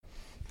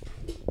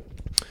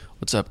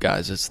What's up,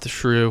 guys? It's the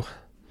Shrew.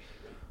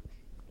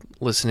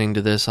 Listening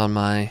to this on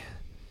my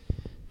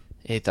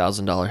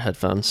 $8,000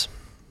 headphones.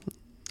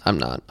 I'm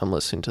not. I'm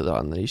listening to it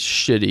on these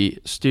shitty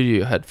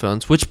studio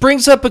headphones, which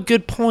brings up a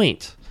good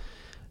point.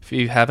 If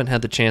you haven't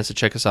had the chance to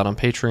check us out on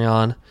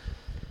Patreon,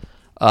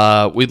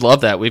 we'd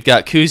love that. We've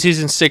got koozies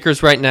and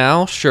stickers right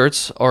now.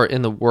 Shirts are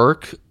in the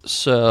works.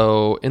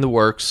 So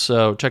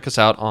check us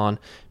out on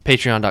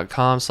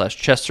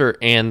patreon.com/Chester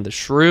and the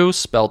Shrew,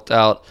 spelled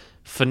out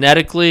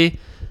phonetically.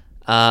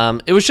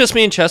 It was just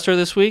me and Chester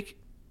this week.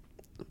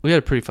 We had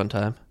a pretty fun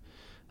time.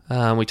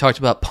 We talked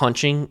about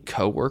punching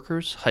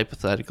coworkers,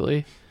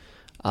 hypothetically.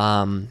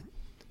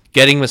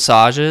 Getting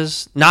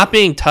massages, not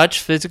being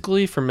touched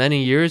physically for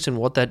many years and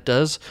what that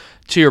does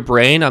to your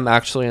brain. I'm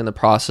actually in the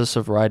process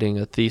of writing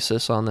a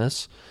thesis on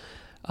this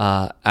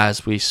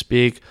as we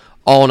speak.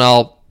 All in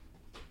all,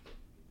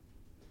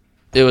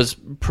 it was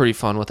pretty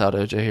fun without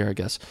OJ here, I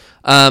guess.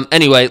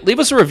 Anyway, leave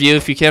us a review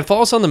if you can.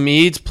 Follow us on the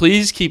meds.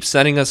 Please keep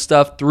sending us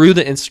stuff through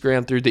the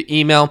Instagram, through the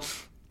email.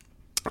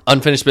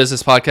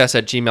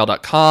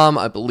 unfinishedbusinesspodcast@gmail.com.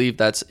 I believe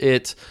that's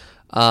it.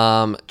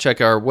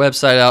 Check our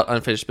website out,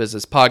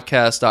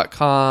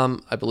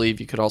 unfinishedbusinesspodcast.com. I believe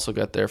you could also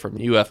get there from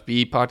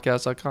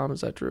ufbpodcast.com.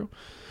 Is that true?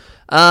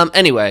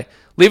 Anyway,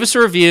 leave us a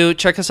review.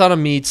 Check us out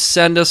on Meet.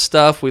 Send us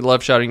stuff. We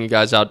love shouting you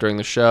guys out during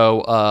the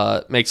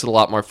show. Makes it a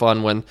lot more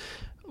fun when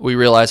we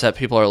realize that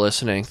people are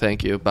listening.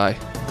 Thank you. Bye.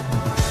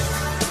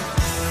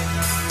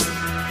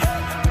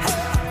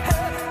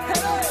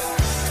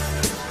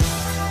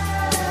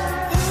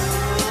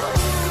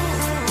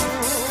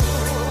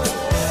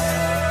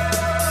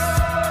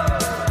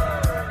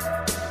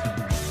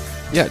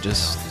 Yeah,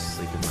 just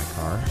sleep in my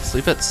car.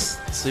 Sleep at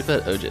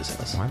OJ's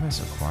house. Why am I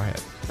so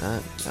quiet? No,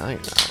 you're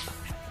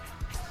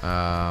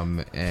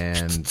not.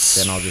 And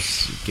then I'll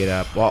just get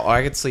up. Well,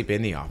 I could sleep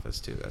in the office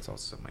too. That's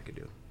also something I could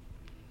do.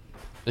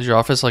 Is your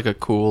office like a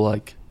cool,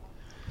 like,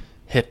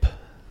 hip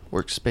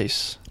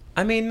workspace?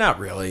 I mean, not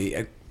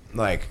really.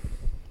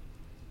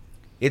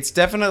 It's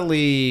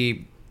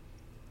definitely.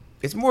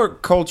 It's more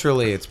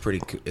culturally. It's pretty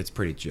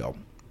chill.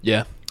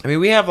 Yeah. I mean,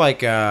 we have a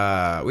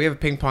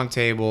ping pong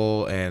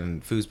table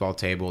and foosball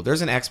table.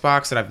 There's an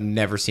Xbox that I've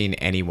never seen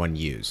anyone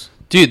use.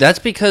 Dude, that's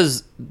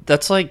because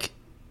that's like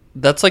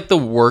the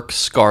work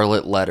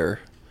scarlet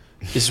letter.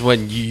 Is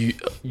when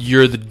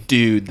you're the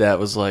dude that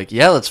was like,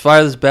 yeah, let's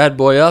fire this bad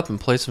boy up and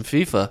play some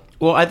FIFA.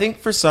 Well, I think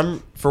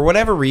for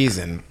whatever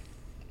reason,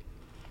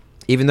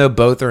 even though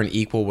both are an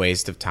equal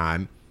waste of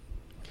time,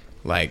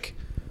 like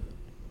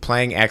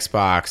playing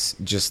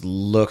Xbox just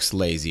looks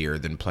lazier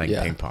than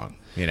playing ping pong.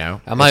 You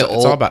know,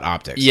 it's all about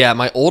optics. Yeah,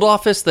 my old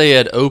office, they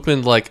had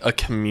opened like a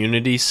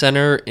community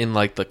center in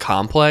like the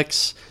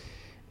complex,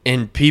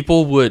 and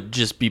people would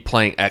just be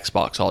playing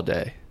Xbox all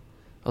day.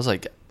 I was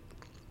like,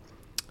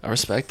 I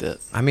respect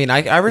it. I mean,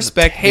 I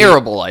respect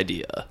terrible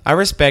idea. I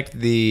respect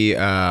the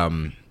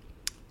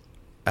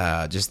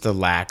just the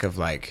lack of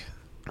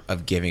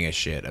giving a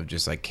shit, of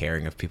just like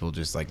caring, of people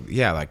just like,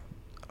 yeah, like,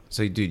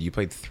 so dude, you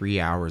played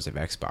 3 hours of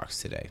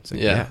Xbox today. It's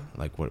like, yeah.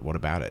 Like what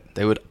about it?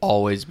 They would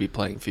always be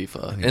playing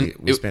FIFA. I mean,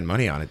 we spent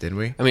money on it, didn't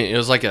we? I mean, it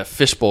was like a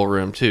fishbowl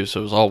room too,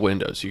 so it was all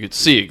windows. You could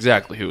see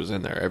exactly who was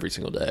in there every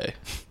single day.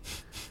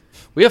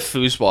 We have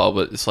foosball,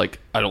 but it's like,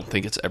 I don't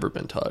think it's ever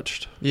been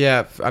touched.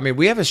 Yeah, I mean,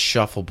 we have a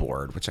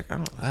shuffleboard, which I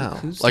don't know.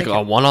 Wow. Like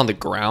a one on the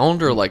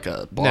ground or like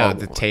a ball? No,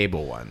 the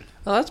table one.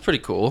 Oh, that's pretty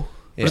cool.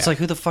 Yeah. But it's like,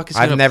 who the fuck is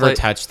going to I've never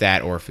touched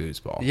that or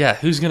foosball. Yeah,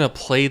 who's going to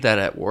play that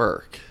at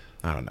work?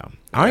 I don't know.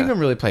 I don't even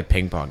really play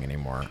ping pong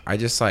anymore. I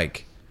just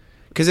like,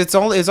 because it's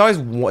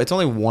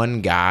only one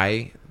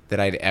guy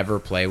that I'd ever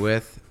play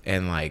with,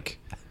 and like,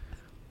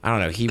 I don't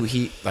know. He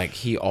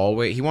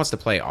wants to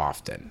play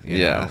often. You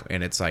know?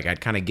 And it's like I'd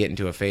kind of get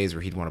into a phase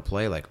where he'd want to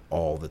play like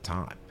all the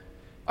time.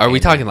 Are we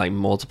talking like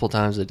multiple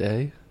times a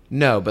day?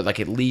 No, but like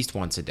at least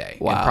once a day.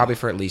 Wow. And probably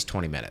for at least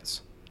 20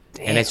 minutes.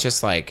 Damn. And it's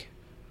just like,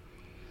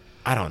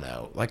 I don't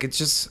know. Like, it's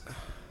just,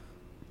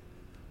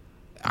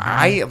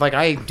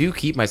 I do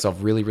keep myself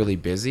really, really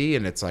busy,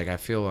 and it's like I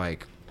feel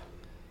like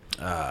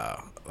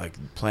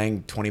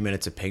playing 20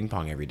 minutes of ping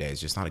pong every day is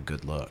just not a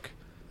good look.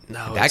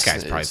 No, that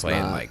guy's probably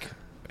playing not. like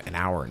an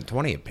hour and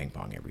 20 of ping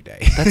pong every day.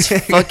 That's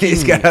fucking.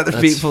 He's got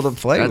other people to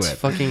play with. That's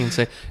fucking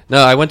insane. No,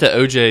 I went to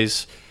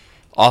OJ's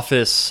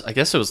office. I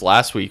guess it was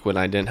last week when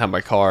I didn't have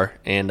my car,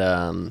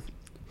 and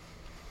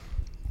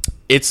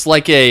it's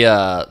like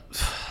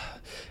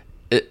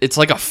it's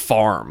like a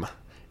farm.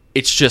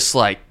 It's just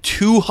like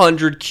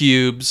 200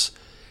 cubes,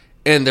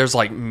 and there's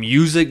like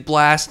music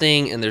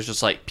blasting, and there's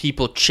just like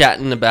people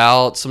chatting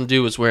about. Some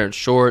dude was wearing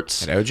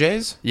shorts. At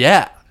OJ's?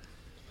 Yeah.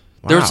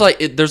 Wow.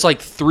 There's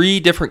like 3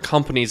 different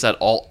companies that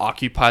all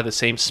occupy the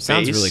same space.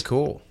 Sounds really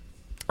cool.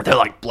 They're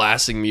like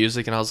blasting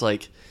music, and I was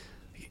like,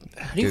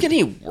 how do you get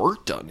any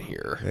work done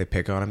here? They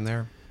pick on him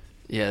there?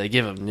 Yeah, they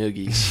give him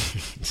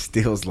noogies.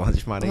 Steals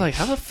lunch money. I'm like,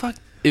 how the fuck?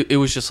 It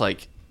was just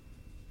like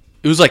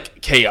it was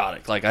like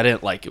chaotic. Like I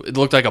didn't like it. It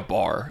looked like a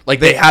bar. Like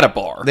they had a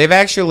bar. They've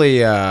actually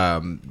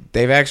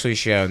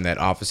shown that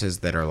offices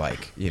that are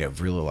like, you know,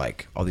 really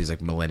like all these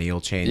like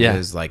millennial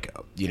changes, like,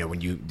 you know,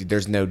 when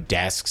there's no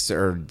desks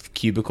or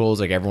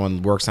cubicles, like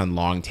everyone works on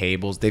long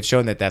tables. They've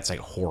shown that that's like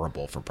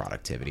horrible for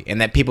productivity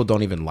and that people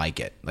don't even like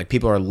it. Like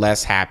people are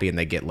less happy and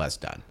they get less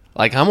done.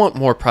 Like, I want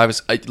more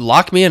privacy.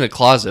 Lock me in a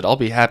closet. I'll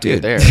be happier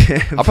there.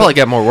 I'll probably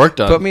get more work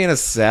done. Put me in a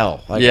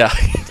cell. Like, yeah.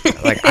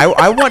 Like,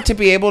 I want to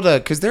be able to...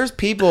 Because there's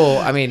people...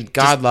 I mean,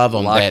 God just love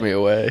them. Lock me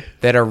away.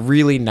 That are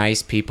really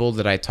nice people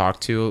that I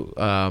talk to,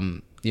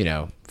 you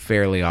know,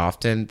 fairly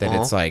often. That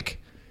it's like...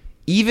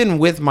 Even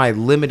with my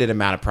limited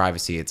amount of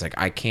privacy, it's like,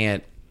 I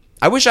can't...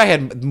 I wish I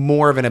had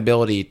more of an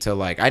ability to,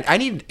 like... I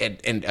need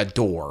a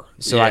door.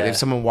 So if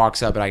someone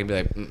walks up and I can be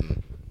like...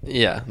 Mm-mm.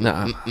 Yeah. No,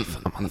 I'm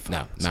on the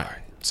phone. No.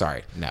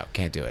 Sorry, no,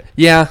 can't do it.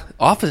 Yeah,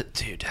 office,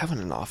 dude. Having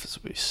an office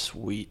would be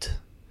sweet.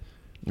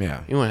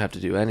 Yeah, you wouldn't have to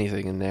do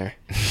anything in there.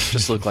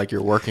 Just look like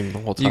you're working the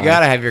whole time. You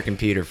gotta have your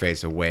computer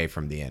face away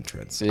from the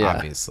entrance. Yeah.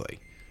 Obviously,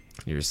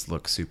 you just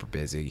look super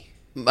busy.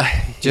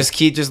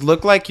 Just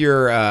look like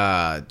you're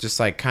just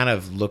like kind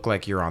of look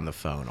like you're on the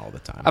phone all the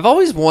time. I've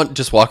always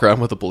just walk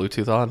around with a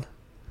Bluetooth on.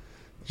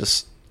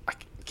 I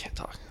can't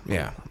talk.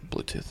 Yeah,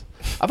 Bluetooth.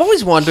 I've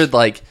always wondered,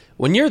 like,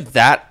 when you're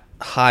that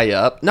high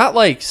up, not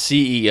like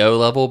CEO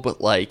level, but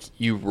like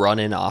you run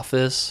an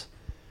office,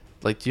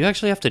 like, do you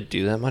actually have to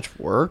do that much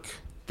work?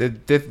 The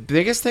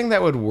biggest thing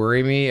that would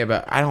worry me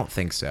about, I don't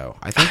think so.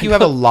 I think you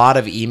have a lot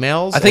of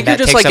emails. I think you're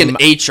just like an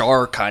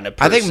HR kind of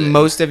person. I think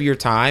most of your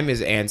time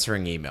is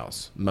answering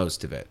emails.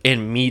 Most of it.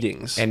 And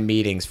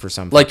meetings for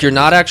some. Like, you're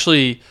not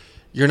actually,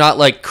 you're not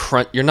like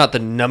you're not the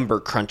number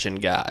crunching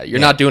guy.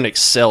 You're not doing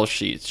Excel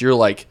sheets. You're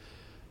like,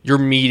 you're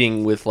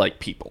meeting with like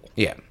people.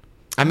 Yeah.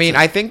 I mean,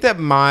 I think that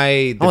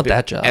I want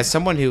that job. As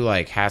someone who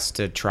like has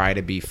to try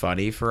to be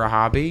funny for a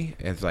hobby,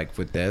 and like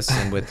with this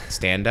and with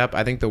stand up,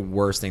 I think the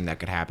worst thing that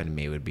could happen to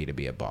me would be to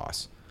be a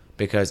boss,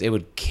 because it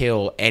would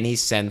kill any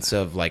sense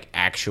of like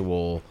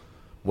actual,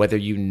 whether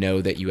you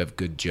know that you have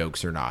good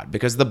jokes or not.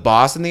 Because the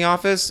boss in the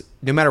office,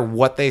 no matter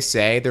what they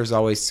say, there's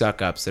always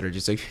suck ups that are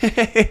just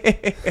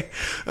like,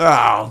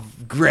 oh,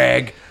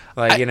 Greg,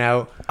 like, you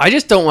know. I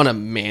just don't want to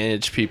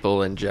manage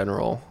people in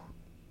general.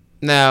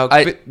 No,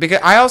 because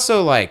I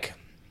also like,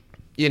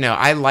 you know,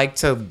 I like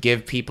to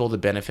give people the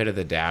benefit of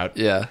the doubt.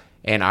 Yeah.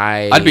 And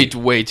I'd be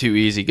way too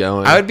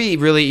easygoing. I would be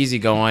really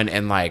easygoing,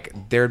 and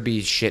like there'd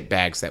be shit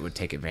bags that would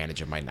take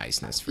advantage of my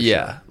niceness. For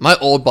sure. My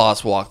old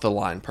boss walked the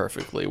line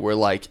perfectly. Where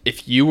like,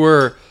 if you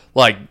were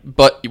like,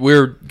 but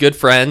we're good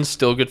friends,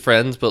 still good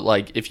friends, but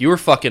like if you were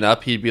fucking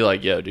up, he'd be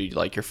like, "Yo, dude,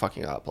 like you're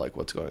fucking up. Like,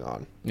 what's going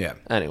on?" Yeah.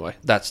 Anyway,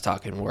 that's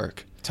talking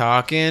work.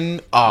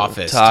 Talking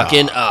office.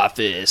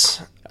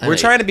 Office. We're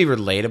trying to be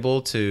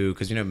relatable to,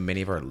 because you know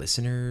many of our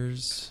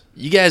listeners.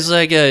 You guys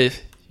like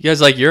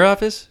your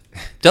office?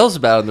 Tell us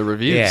about it in the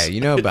reviews. Yeah, you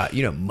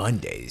know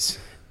Mondays.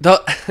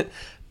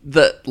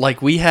 The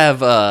like we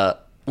have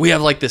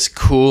like this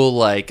cool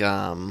like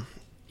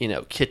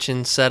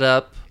kitchen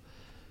setup.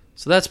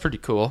 So that's pretty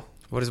cool.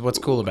 What's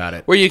cool about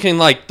it? Where you can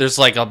like there's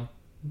like a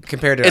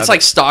compared to it's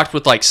like stocked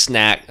with like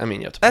snack. I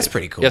mean, you have to that's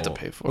pretty cool. You have to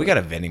pay for it. We got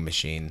a vending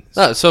machine.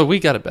 So we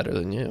got it better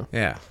than you.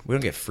 Yeah, we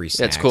don't get free snacks.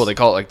 Yeah, it's cool. They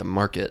call it like the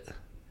market.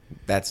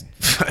 That's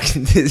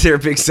is there a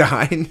big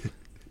sign?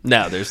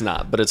 No, there's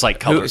not. But it's like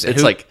colors.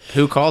 It's like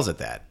who calls it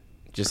that?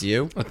 Just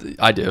you?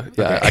 I do.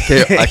 Yeah,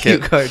 okay. I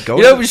can't. Go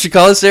you know, we should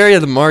call this area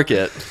the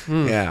market.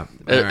 Yeah.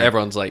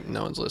 Everyone's like,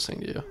 no one's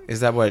listening to you.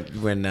 Is that what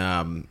when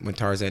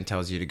Tarzan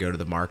tells you to go to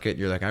the market,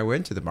 you're like, I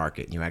went to the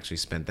market, and you actually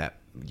spent that.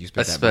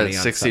 I spent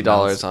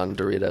 $60 on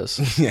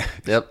Doritos. Yeah.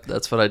 Yep,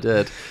 that's what I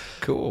did.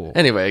 Cool.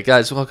 Anyway,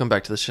 guys, welcome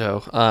back to the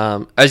show.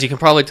 As you can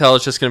probably tell,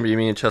 it's just going to be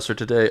me and Chester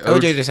today.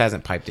 OJ just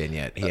hasn't piped in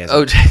yet. He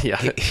hasn't. OJ,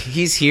 yeah.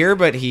 He's here,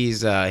 but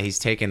he's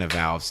taken a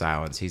vow of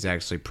silence. He's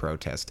actually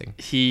protesting.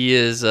 He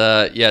is.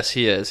 Yes,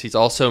 he is. He's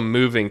also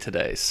moving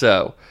today.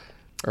 So,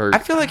 I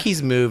feel like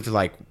he's moved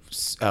like.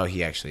 Oh,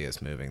 he actually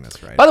is moving.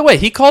 That's right. By the way,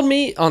 he called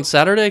me on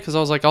Saturday because I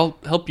was like, I'll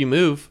help you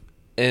move.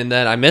 And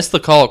then I missed the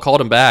call,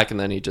 called him back, and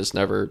then he just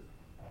never.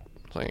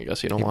 Like, I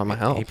guess you don't want my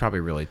help. He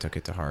probably really took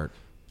it to heart.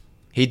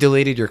 He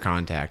deleted your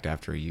contact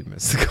after you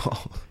missed the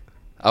call.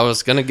 I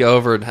was going to go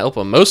over and help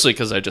him, mostly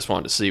because I just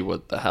wanted to see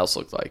what the house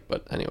looked like.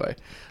 But anyway,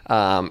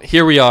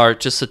 here we are,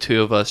 just the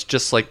two of us,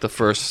 just like the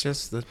first,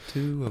 just the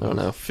two of us. I don't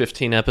know,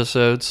 15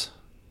 episodes?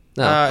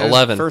 No,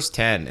 11. First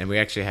 10, and we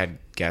actually had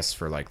guests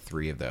for like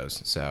 3 of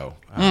those. So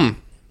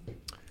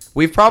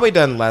we've probably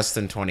done less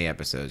than 20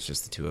 episodes,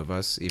 just the two of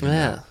us.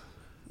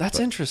 That's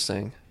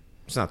interesting.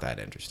 It's not that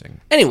interesting.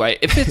 Anyway,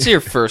 if it's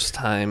your first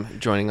time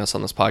joining us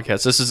on this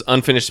podcast, this is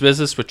Unfinished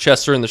Business with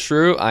Chester and the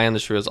Shrew. I am the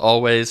Shrew as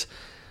always.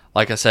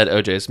 Like I said,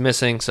 OJ is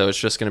missing, so it's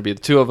just going to be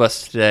the two of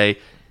us today.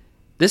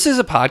 This is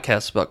a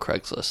podcast about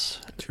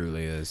Craigslist. It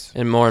truly is.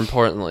 And more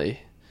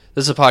importantly,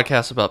 this is a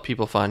podcast about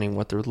people finding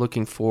what they're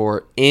looking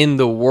for in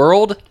the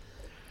world,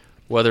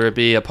 whether it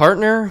be a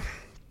partner,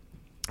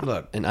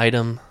 look, an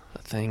item, a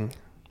thing.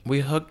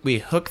 we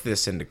hook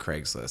this into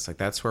Craigslist. Like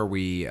that's where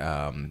we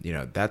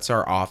that's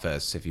our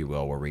office, if you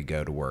will, where we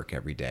go to work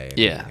every day.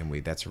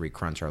 And that's where we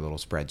crunch our little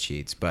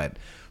spreadsheets. But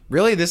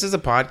really, this is a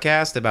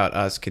podcast about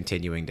us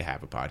continuing to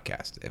have a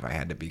podcast, if I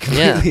had to be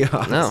completely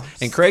honest. No.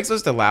 And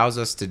Craigslist allows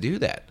us to do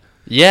that.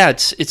 Yeah,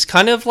 it's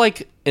kind of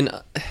like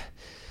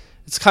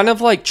it's kind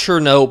of like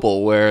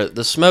Chernobyl, where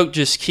the smoke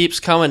just keeps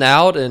coming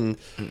out, and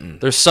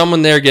there's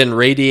someone there getting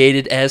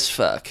radiated as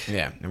fuck.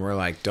 Yeah,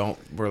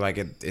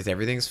 and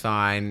everything's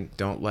fine.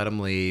 Don't let them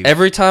leave.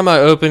 Every time I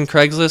open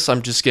Craigslist,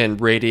 I'm just getting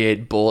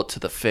radiated bullet to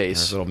the face.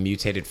 There's little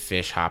mutated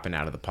fish hopping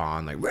out of the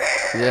pond, like.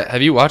 Yeah,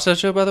 have you watched that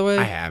show, by the way?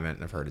 I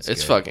haven't. I've heard it's good.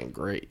 Fucking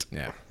great.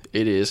 Yeah,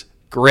 it is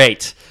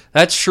great.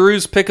 That's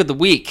Shrew's pick of the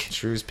week.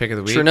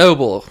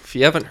 Chernobyl. If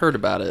you haven't heard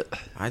about it,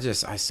 I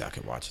suck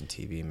at watching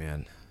TV,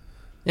 man.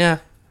 Yeah.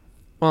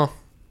 Well,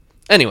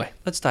 anyway,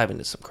 let's dive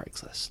into some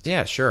Craigslist.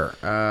 Yeah, sure.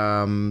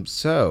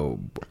 So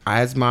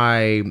I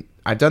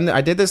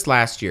did this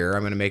last year.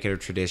 I'm going to make it a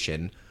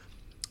tradition.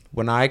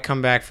 When I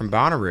come back from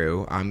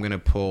Bonnaroo, I'm going to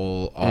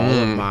pull all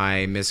of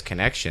my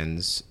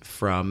misconnections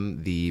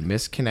from the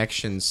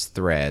misconnections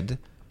thread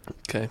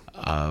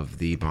of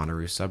the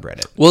Bonnaroo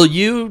subreddit. Will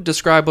you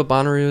describe what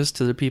Bonnaroo is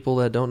to the people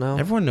that don't know?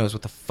 Everyone knows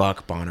what the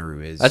fuck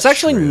Bonnaroo is. That's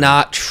actually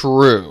not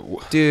true.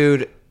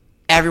 Dude,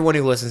 everyone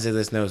who listens to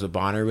this knows what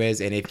Bonnaroo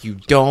is, and if you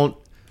don't,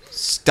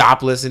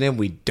 stop listening.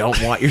 We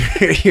don't want your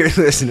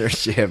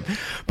listenership.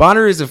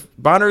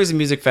 Bonnaroo is a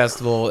music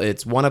festival.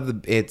 It's one of the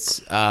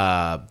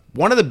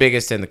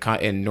biggest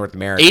in North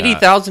America.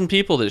 80,000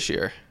 people this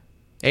year.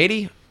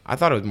 80? I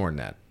thought it was more than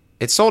that.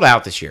 It's sold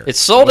out this year.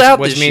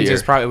 Which means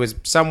it was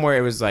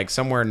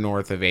somewhere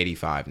north of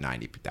 85,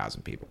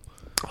 90,000 people.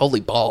 Holy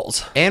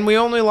balls. And we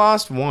only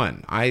lost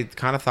one. I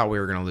kind of thought we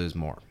were going to lose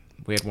more.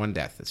 We had one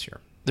death this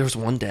year. There was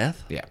one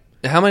death? Yeah.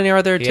 How many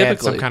are there typically? He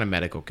had some kind of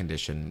medical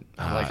condition.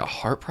 Like a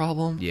heart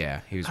problem?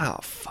 Yeah. He was. Oh,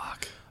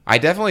 fuck. I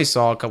definitely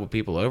saw a couple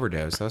people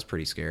overdose. That was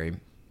pretty scary.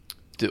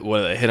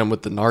 What, they hit him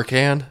with the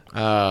Narcan?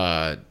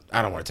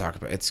 I don't want to talk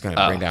about it. It's going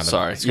to bring down the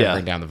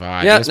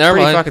vibe. Yeah, it's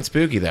pretty fucking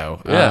spooky,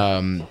 though.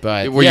 Yeah.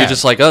 But were you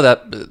just like, oh,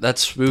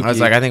 that's spooky? I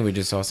was like, I think we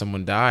just saw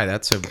someone die.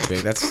 That's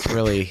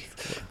really...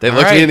 They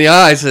looked me in the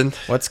eyes and...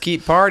 Let's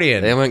keep partying.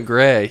 They went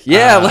gray.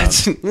 Yeah,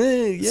 let's...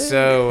 Yeah.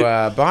 So,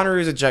 Bonnaroo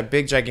is a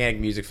big, gigantic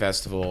music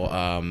festival.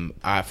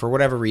 For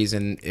whatever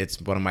reason, it's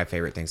one of my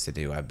favorite things to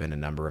do. I've been a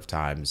number of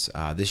times.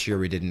 This year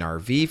we did an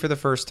RV for the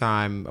first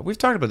time. We've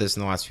talked about this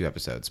in the last few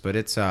episodes, but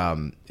it's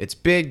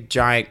big,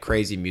 giant,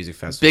 crazy music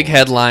festival. Big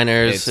headliners.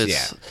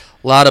 It's a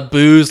lot of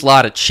booze, a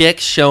lot of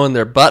chicks showing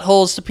their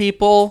buttholes to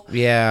people.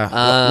 Yeah,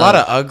 a lot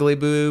of ugly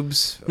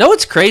boobs. No,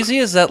 what's crazy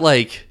is that,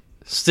 like,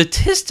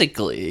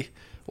 statistically,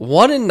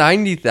 1 in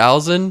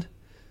 90,000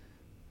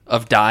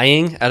 of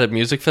dying at a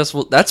music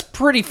festival, that's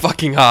pretty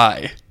fucking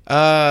high.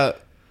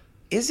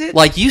 Is it?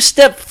 Like, you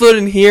step foot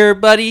in here,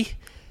 buddy,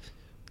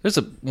 there's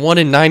a 1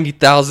 in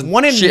 90,000.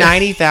 1 in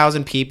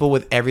 90,000 people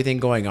with everything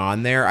going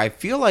on there. I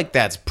feel like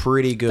that's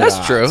pretty good.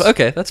 That's true.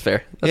 Okay, that's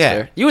fair. That's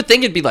fair. You would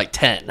think it'd be like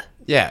 10.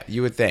 Yeah,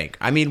 you would think.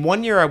 I mean,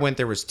 one year I went,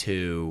 there was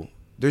 2.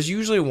 There's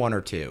usually 1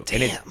 or 2.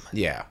 Damn.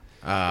 Yeah.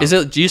 Is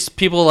it just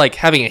people like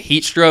having a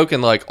heat stroke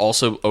and like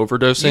also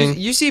overdosing?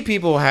 You see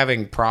people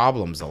having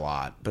problems a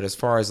lot, but as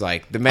far as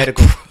like the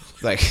medical,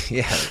 like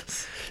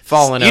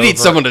falling over. You need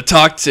someone to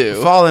talk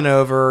to. Falling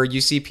over.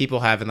 You see people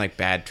having like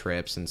bad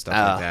trips and stuff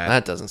like that.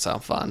 That doesn't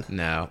sound fun.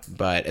 No,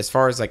 but as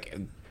far as like,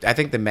 I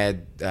think the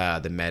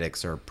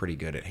medics are pretty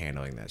good at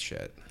handling that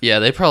shit. Yeah,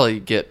 they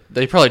probably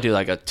do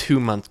like a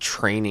 2-month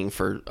training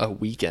for a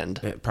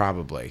weekend.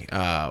 Probably.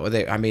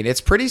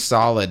 It's pretty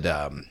solid.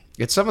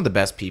 It's some of the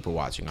best people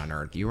watching on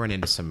Earth. You run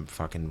into some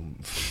fucking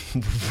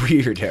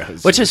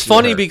weirdos. Which is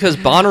funny because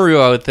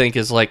Bonnaroo, I would think,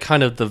 is like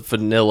kind of the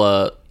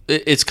vanilla.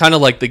 It's kind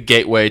of like the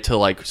gateway to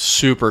like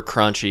super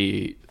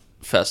crunchy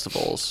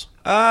festivals.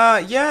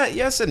 Yeah,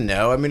 yes and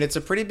no. I mean, it's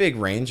a pretty big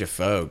range of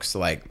folks.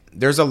 Like,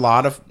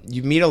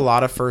 you meet a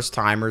lot of first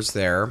timers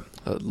there.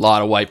 A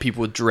lot of white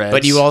people with dreads.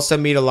 But you also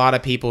meet a lot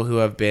of people who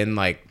have been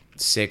like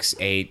 6,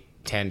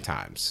 8, 10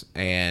 times.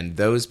 And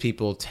those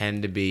people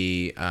tend to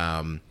be,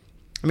 I've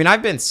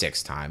been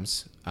 6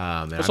 times.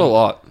 That's a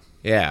lot.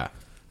 Yeah.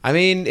 I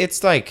mean,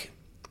 it's like,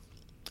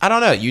 I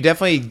don't know.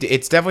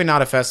 It's definitely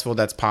not a festival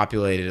that's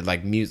populated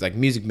like Music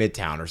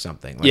Midtown or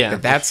something. Like, yeah.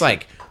 That's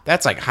like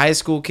high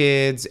school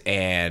kids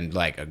and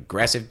like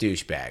aggressive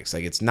douchebags.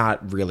 Like, it's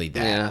not really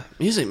that. Yeah.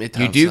 Music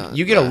Midtown.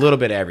 You get a little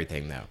bit of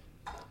everything though.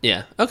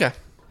 Yeah. Okay.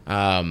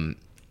 I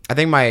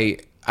think I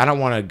don't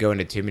want to go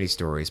into too many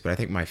stories, but I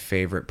think my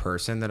favorite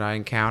person that I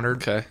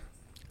encountered. Okay.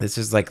 This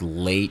is like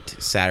late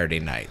Saturday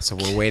night, so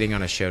we're waiting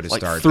on a show to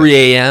start.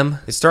 3 a.m.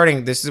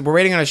 We're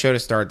waiting on a show to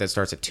start that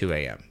starts at 2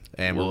 a.m.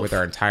 and we're with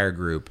our entire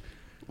group.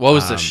 What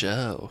was the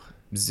show?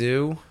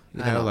 Zoo,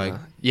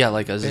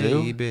 like a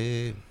zoo.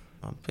 Baby.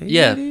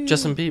 Yeah,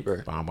 Justin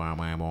Bieber.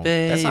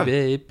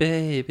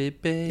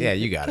 Baby. Yeah,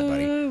 you got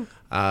it,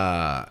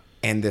 buddy.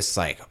 And this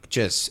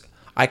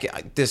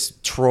this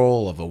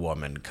troll of a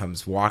woman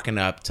comes walking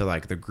up to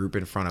like the group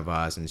in front of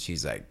us, and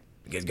she's like,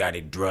 "You guys got any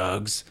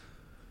drugs?"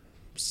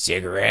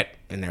 cigarette?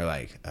 And they're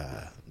like,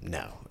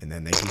 no. And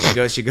then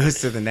she goes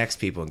to the next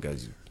people and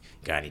goes,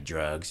 got any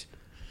drugs,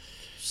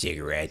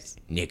 cigarettes,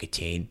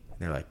 nicotine? And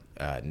they're like,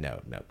 no,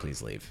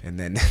 please leave. And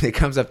then it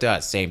comes up to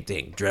us, same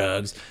thing,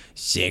 drugs,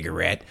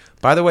 cigarette.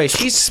 By the way,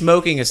 she's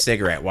smoking a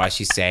cigarette while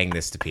she's saying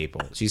this to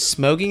people. She's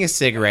smoking a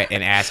cigarette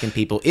and asking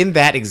people in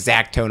that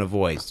exact tone of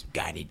voice,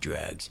 got any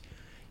drugs,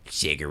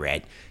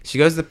 cigarette? She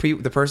goes to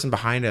the person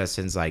behind us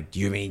and's like, do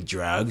you mean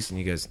drugs? And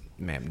he goes,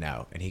 ma'am,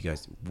 no. And he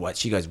goes, what?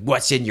 She goes,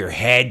 what's in your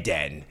head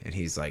then? And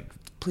he's like,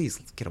 please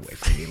get away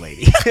from me,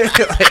 lady.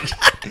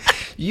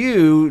 Like,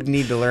 you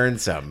need to learn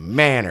some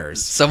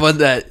manners.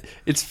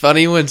 It's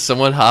funny when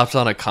someone hops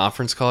on a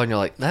conference call and you're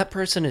like, that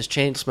person has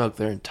chain smoked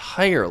their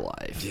entire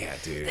life. Yeah,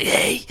 dude. Like,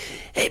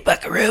 hey,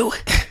 Buckaroo.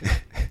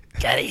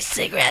 Got any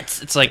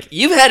cigarettes? It's like,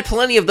 you've had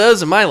plenty of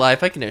those in my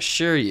life, I can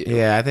assure you.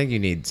 Yeah, I think you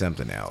need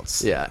something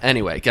else. Yeah,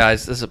 anyway,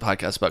 guys, this is a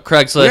podcast about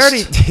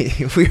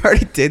Craigslist. We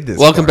already did this.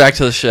 Welcome back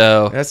to the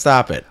show. Let's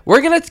stop it.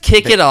 We're going to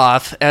kick it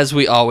off, as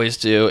we always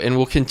do, and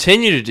we'll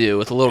continue to do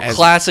with a little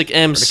classic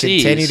MCs. We're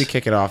continue to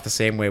kick it off the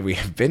same way we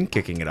have been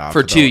kicking it off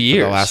for 2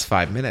 years. For the last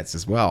 5 minutes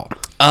as well.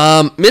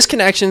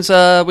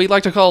 Misconnections, we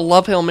like to call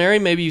Love Hail Mary.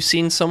 Maybe you've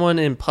seen someone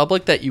in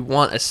public that you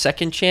want a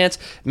second chance.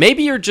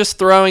 Maybe you're just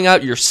throwing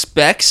out your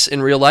specs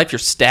in real life, your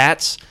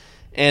stats,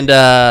 and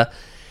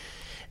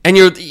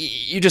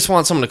you just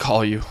want someone to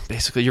call you.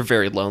 Basically, you're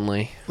very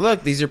lonely.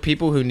 Look, these are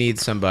people who need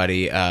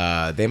somebody.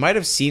 They might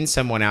have seen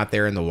someone out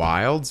there in the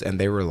wilds, and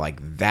they were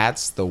like,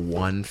 that's the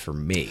one for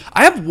me.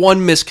 I have one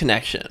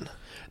misconnection.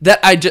 That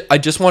I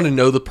just want to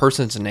know the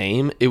person's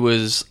name. I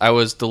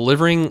was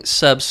delivering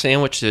sub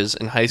sandwiches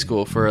in high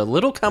school for a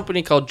little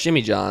company called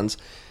Jimmy John's.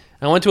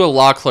 I went to a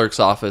law clerk's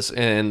office,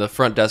 and the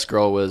front desk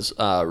girl was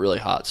really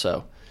hot.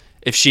 So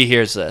if she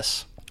hears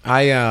this.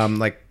 I,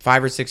 like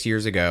 5 or 6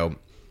 years ago,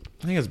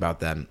 I think it was about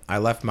then, I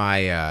left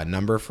my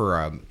number for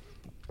a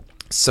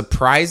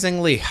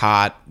surprisingly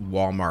hot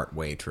Walmart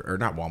waitress. Or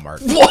not Walmart.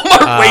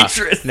 Walmart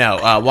waitress!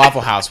 No, Waffle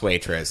House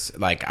waitress.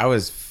 Like, I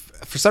was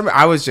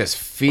just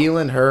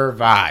feeling her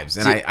vibes,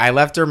 and I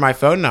left her my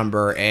phone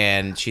number,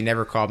 and she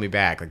never called me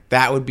back. Like,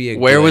 that would be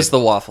Where was the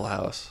Waffle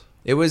House?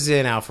 It was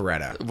in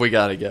Alpharetta. We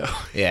gotta go.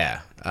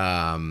 Yeah.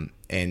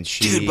 And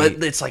she, dude,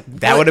 but it's like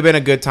that would have been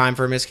a good time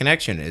for a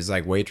misconnection. Is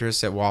like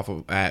waitress at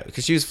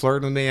because she was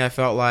flirting with me. I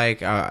felt like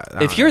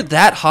if you're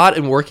that hot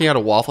and working at a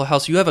Waffle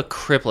House, you have a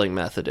crippling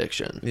meth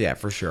addiction. Yeah,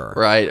 for sure.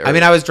 Right. I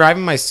mean, I was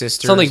driving my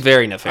sister's something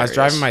very nefarious. I was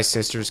driving my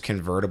sister's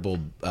convertible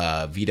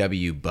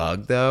VW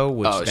Bug though.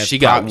 Which she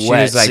got wet. She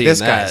was like, this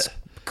guy's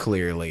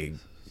clearly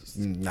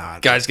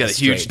not. Guy's got a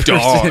huge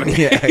dog.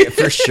 Yeah,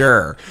 for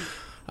sure.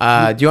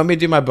 Do you want me to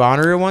do my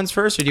Bonnaroo ones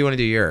first, or do you want to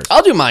do yours?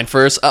 I'll do mine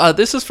first.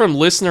 This is from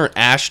listener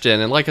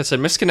Ashton, and like I said,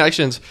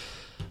 misconnections.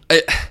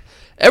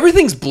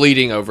 Everything's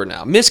bleeding over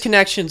now.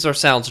 Misconnections or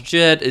sounds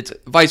legit. It's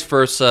vice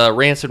versa.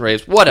 Rants and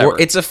raves, whatever.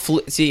 Or it's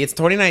it's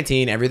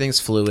 2019. Everything's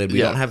fluid. We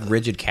don't have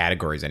rigid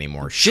categories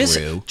anymore.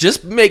 Shrew.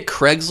 Just make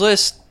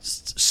Craigslist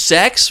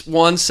sex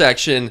one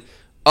section,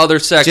 other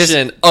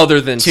section just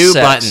other than two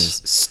sex.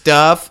 Buttons.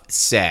 Stuff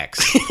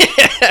sex.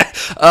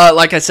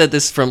 Like I said,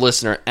 this is from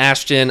listener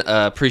Ashton.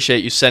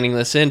 Appreciate you sending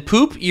this in.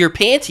 Poop your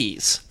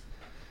panties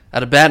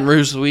out of Baton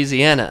Rouge,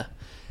 Louisiana.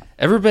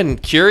 Ever been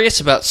curious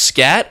about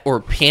scat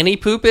or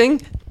panty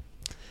pooping?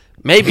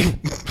 Maybe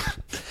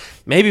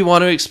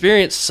want to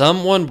experience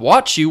someone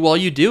watch you while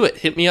you do it.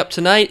 Hit me up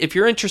tonight if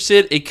you're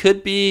interested. It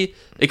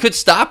could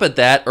stop at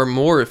that or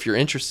more if you're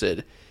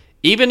interested.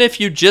 Even if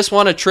you just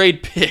want to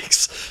trade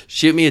pics,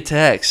 shoot me a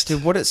text.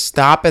 Dude, would it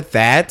stop at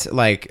that?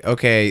 Like,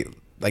 okay,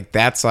 like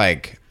that's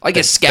like a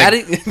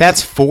scatting. Like,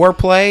 that's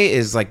foreplay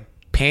is like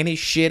panty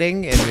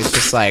shitting, and it's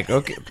just like,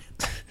 okay.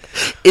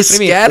 Is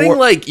scatting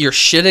like you're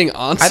shitting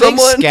on someone?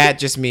 I think scat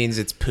just means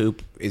it's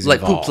poop is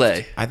like involved. Poop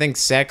play. I think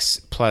sex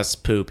plus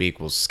poop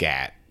equals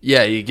scat.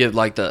 Yeah, you get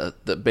like the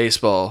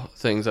baseball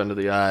things under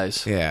the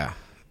eyes. Yeah.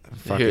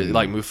 Here,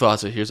 like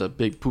Mufasa, here's a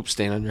big poop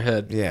stain on your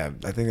head. Yeah,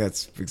 I think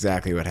that's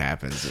exactly what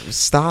happens.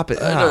 Stop it.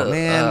 Oh,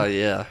 man. Oh,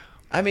 yeah.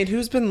 I mean,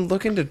 who's been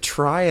looking to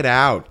try it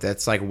out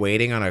that's like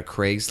waiting on a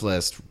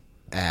Craigslist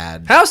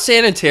ad? How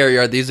sanitary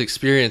are these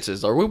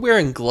experiences? Are we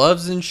wearing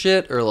gloves and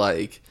shit, or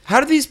like...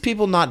 How do these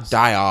people not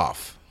die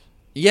off?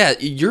 Yeah,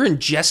 you're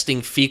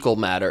ingesting fecal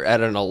matter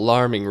at an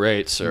alarming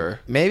rate,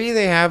 sir. Maybe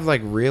they have like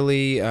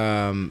really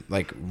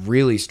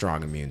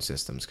strong immune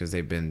systems because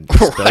they've been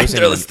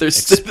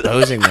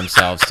exposing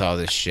themselves to all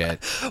this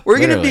shit. We're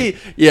going to be,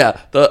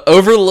 the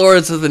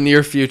overlords of the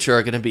near future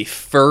are going to be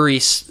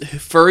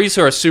furries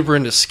who are super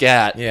into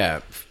scat. Yeah,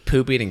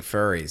 poop-eating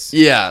furries.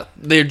 Yeah,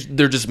 they're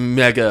just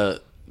mega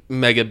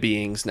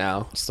beings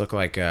now. Just look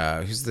like,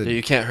 who's the...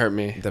 You can't hurt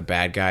me. The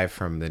bad guy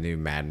from the new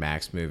Mad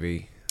Max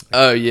movie.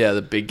 Oh, yeah,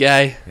 the big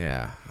guy.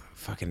 Yeah.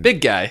 Fucking big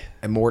guy.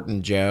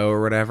 Immortan Joe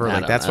or whatever.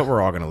 Like, that's what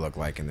we're all going to look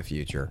like in the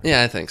future.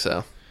 Yeah, I think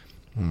so.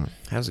 That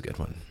was a good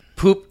one.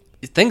 Poop.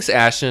 Thanks,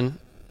 Ashton.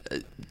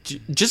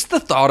 Just the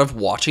thought of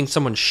watching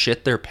someone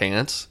shit their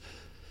pants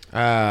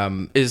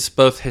is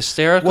both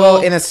hysterical.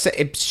 Well,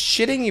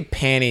 shitting your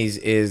panties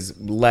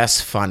is less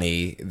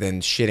funny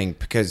than shitting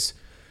because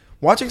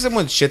Watching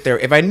someone shit their...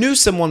 If I knew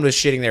someone was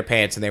shitting their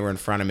pants and they were in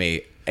front of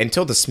me,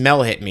 until the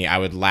smell hit me, I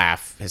would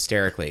laugh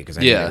hysterically because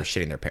I knew they were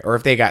shitting their pants. Or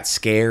if they got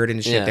scared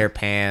and shit their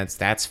pants,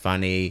 that's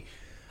funny.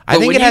 I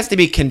think it has to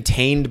be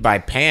contained by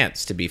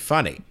pants to be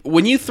funny.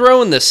 When you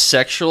throw in the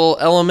sexual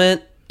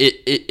element,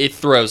 it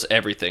throws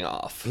everything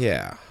off.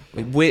 Yeah.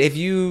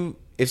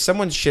 If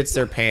someone shits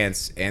their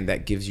pants and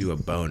that gives you a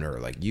boner,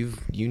 like you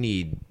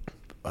need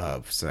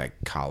a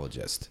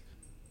psychologist.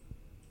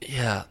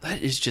 Yeah,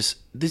 that is just...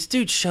 This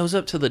dude shows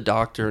up to the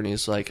doctor and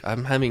he's like,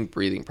 I'm having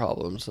breathing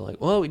problems. They're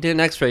like, well, we did an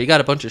x-ray. You got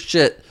a bunch of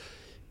shit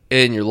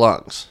in your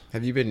lungs.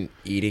 Have you been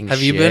eating shit?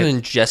 Have you been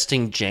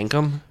ingesting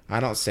jankum? I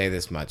don't say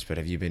this much, but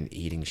have you been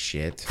eating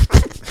shit?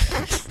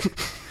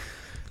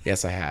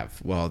 Yes, I have.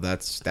 Well,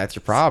 that's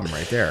your problem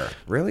right there.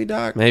 Really,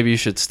 Doc? Maybe you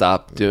should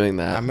stop doing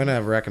that. I'm going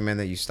to recommend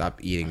that you stop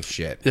eating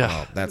shit. Yeah,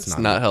 well, that's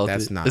not healthy.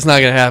 It's not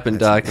going to happen,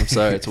 Doc. I'm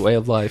sorry. It's a way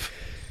of life.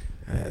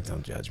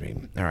 Don't judge me.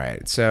 All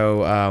right.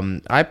 So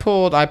I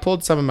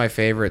pulled some of my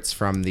favorites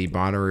from the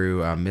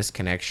Bonnaroo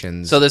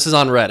Misconnections. So this is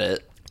on Reddit.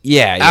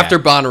 Yeah. After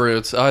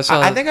Bonnaroo.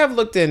 I think I've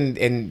looked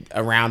in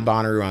around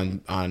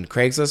Bonnaroo on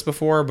Craigslist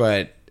before,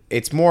 but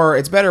it's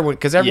better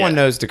because everyone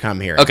knows to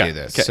come here and do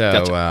this. Okay, so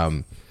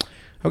gotcha.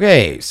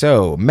 Okay,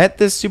 so met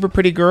this super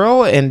pretty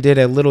girl and did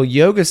a little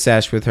yoga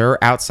sesh with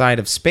her outside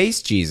of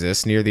Space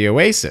Jesus near the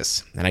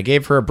Oasis. And I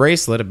gave her a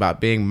bracelet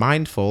about being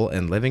mindful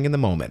and living in the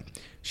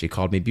moment. She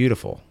called me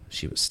beautiful.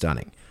 She was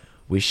stunning.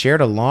 We shared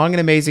a long and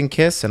amazing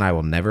kiss, and I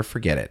will never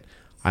forget it.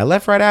 I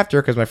left right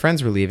after because my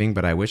friends were leaving,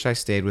 but I wish I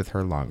stayed with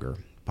her longer.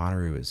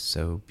 Bonnaroo is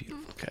so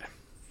beautiful. Okay.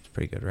 It's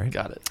pretty good, right?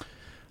 Got it.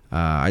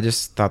 I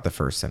just thought the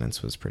first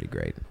sentence was pretty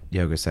great.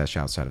 Yoga sesh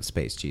outside of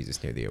Space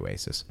Jesus near the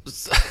Oasis.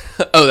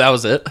 Oh, that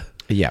was it?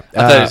 Yeah.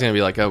 I thought he was going to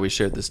be like, oh, we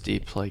shared this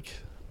deep, like...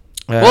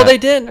 well, they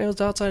did. It was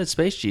outside of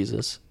Space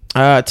Jesus.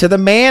 To the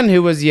man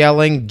who was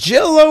yelling,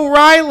 Jill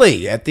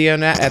O'Reilly at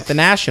the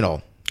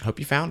National. I hope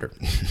you found her.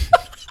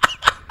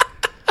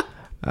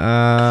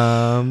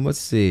 Let's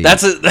see.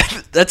 That's an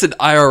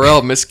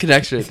IRL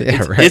misconnection.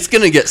 Yeah, right. It's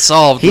gonna get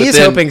solved. He's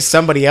hoping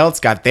somebody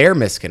else got their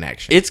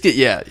misconnection.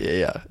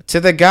 Yeah. To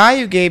the guy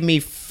who gave me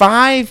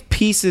 5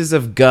 pieces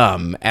of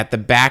gum at the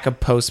back of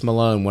Post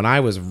Malone when I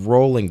was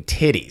rolling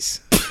titties.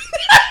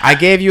 I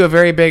gave you a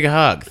very big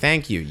hug.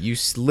 Thank you. You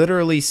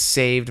literally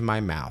saved my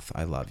mouth.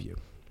 I love you.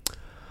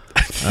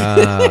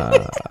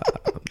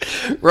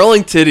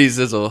 Rolling titties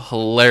is a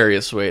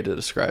hilarious way to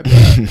describe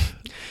that.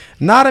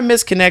 Not a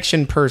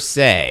misconnection per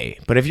se,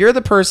 but if you're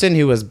the person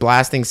who was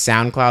blasting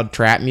SoundCloud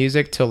trap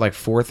music till like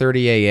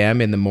 4:30 a.m.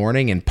 in the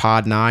morning in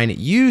Pod 9,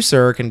 you,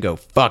 sir, can go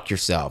fuck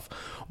yourself.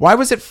 Why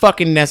was it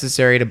fucking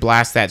necessary to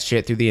blast that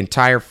shit through the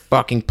entire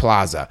fucking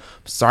plaza?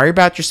 Sorry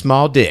about your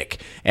small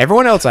dick.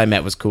 Everyone else I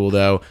met was cool,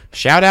 though.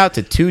 Shout out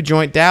to 2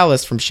 Joint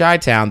Dallas from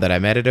Chi-Town that I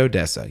met at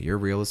Odessa. You're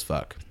real as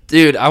fuck.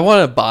 Dude, I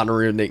want a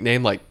Bonnaroo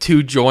nickname like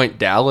 2 Joint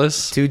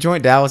Dallas. 2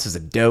 Joint Dallas is a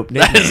dope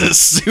nickname. That is a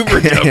super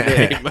dope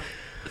name.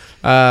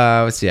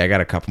 Let's see. I got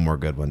a couple more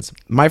good ones.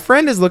 My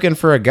friend is looking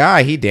for a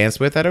guy he danced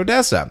with at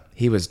Odessa.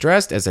 He was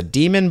dressed as a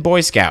demon Boy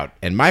Scout,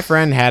 and my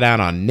friend had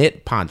on a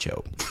knit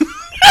poncho.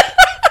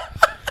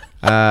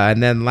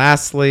 And then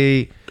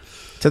lastly,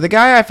 to the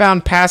guy I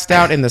found passed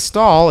out in the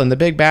stall in the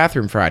big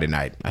bathroom Friday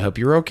night. I hope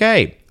you're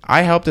okay.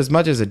 I helped as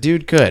much as a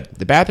dude could.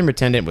 The bathroom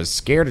attendant was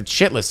scared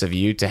shitless of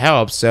you to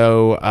help,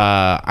 so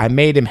I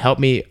made him let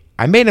me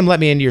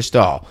into your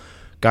stall.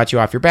 Got you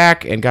off your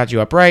back and got you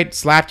upright,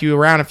 slapped you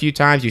around a few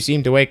times. You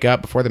seemed to wake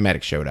up before the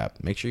medic showed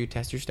up. Make sure you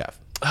test your stuff.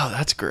 Oh,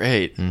 that's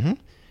great. Mm-hmm.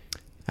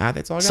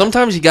 That's all I got.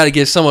 Sometimes you got to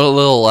give someone a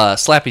little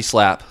slappy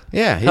slap.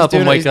 Yeah, he's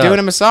doing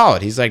him a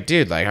solid. He's like,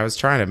 dude, like I was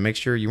trying to make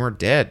sure you weren't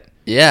dead.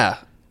 Yeah.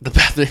 The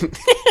bathroom,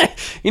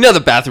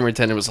 the bathroom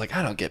attendant was like,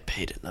 I don't get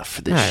paid enough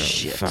for this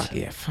shit.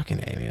 Fucking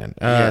A,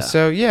 man.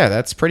 So yeah,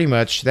 that's pretty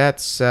much,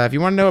 if you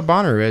want to know what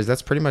Bonnaroo is,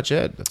 that's pretty much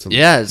it.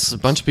 It's a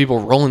bunch of people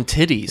rolling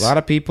titties. A lot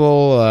of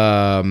people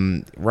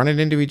running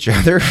into each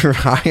other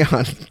high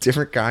on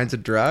different kinds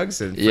of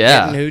drugs and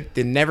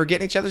never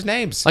getting each other's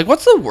names. Like,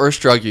 what's the worst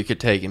drug you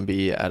could take and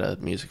be at a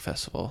music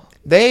festival?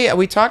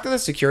 We talked to the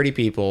security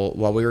people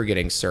while we were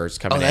getting searched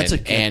coming in. That's a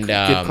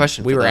good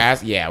question. We were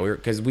asked,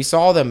 because we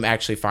saw them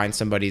actually find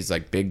somebody's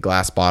like big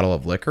glass bottle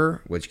of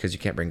liquor, because you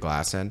can't bring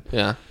glass in.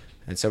 Yeah.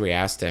 And so we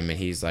asked him, and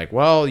he's like,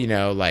 well,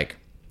 like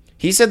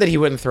he said that he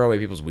wouldn't throw away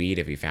people's weed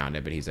if he found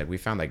it, but he's like, we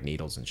found like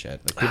needles and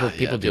shit. Like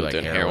people do like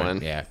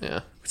heroin. Yeah.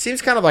 It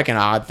seems kind of like an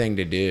odd thing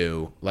to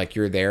do. Like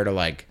you're there to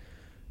like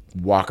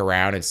walk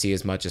around and see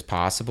as much as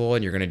possible,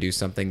 and you're going to do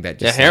something that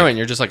just heroin,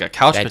 you're just like a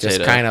couch that potato.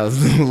 Just kind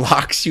of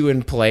locks you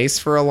in place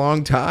for a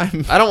long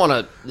time. I don't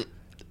want to,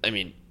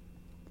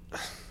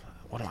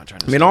 what am I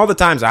trying to say? All the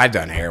times I've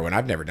done heroin,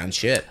 I've never done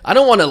shit. I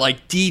don't want to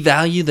like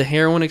devalue the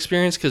heroin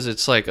experience because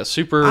it's like a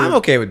super... I'm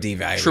okay with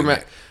devaluing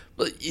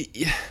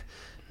it.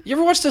 You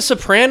ever watch The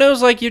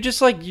Sopranos? Like you're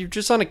just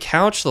on a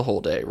couch the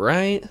whole day,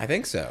 right? I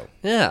think so.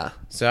 Yeah.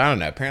 So I don't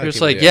know. Apparently, it's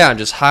like, I'm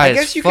just high as fuck.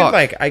 I guess you could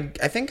like,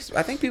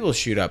 I think people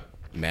shoot up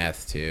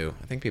meth too.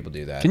 I think people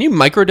do that. Can you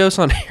microdose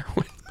on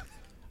heroin?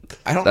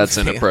 I don't. That's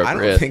inappropriate. I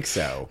don't think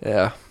so.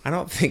 Yeah. I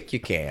don't think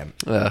you can.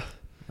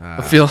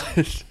 I'm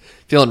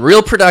feeling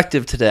real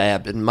productive today.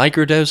 I've been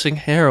microdosing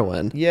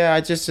heroin. Yeah,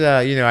 I just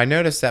I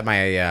noticed that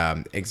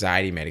my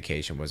anxiety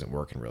medication wasn't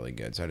working really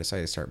good, so I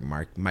decided to start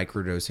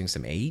microdosing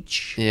some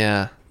H.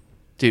 Yeah,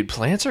 dude,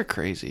 plants are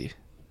crazy.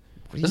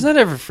 Doesn't that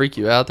ever freak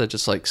you out that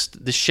just like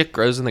this shit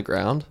grows in the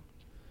ground?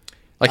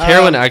 Like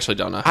heroin, I actually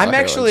don't know. I'm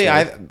actually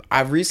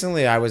I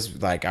recently I was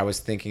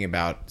thinking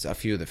about a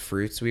few of the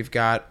fruits we've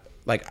got.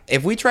 Like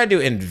if we tried to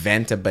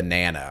invent a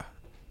banana,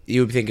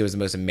 you would think it was the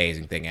most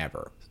amazing thing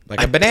ever.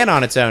 Like a banana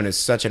on its own is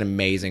such an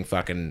amazing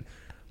fucking.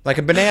 Like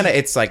a banana,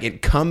 it's like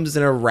it comes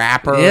in a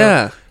wrapper.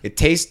 Yeah, it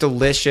tastes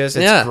delicious.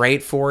 It's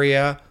great for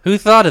you. Who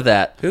thought of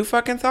that? Who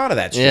fucking thought of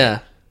that shit? Yeah,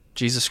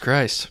 Jesus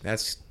Christ.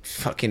 That's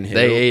fucking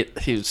who?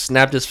 He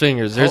snapped his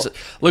fingers.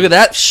 Look at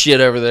that shit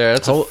over there.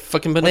 That's a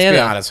fucking banana. Let's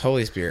be honest,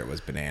 Holy Spirit was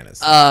bananas.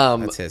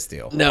 That's his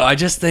deal. No, I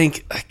just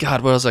think,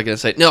 God, what was I gonna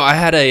say? No, I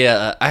had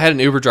an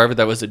Uber driver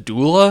that was a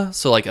doula,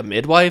 so like a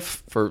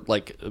midwife for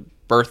like a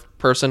birth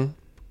person,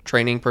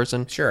 training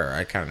person. Sure,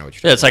 I kind of know what you're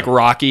talking about. It's like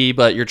Rocky,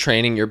 but you're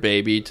training your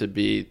baby to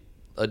be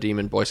a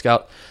demon Boy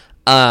Scout.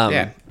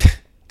 Yeah.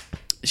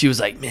 She was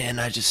like, man,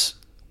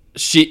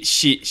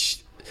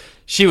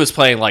 she was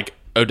playing like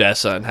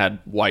Odessa and had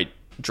white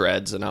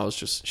dreads, and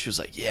she was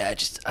like, yeah,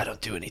 I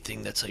don't do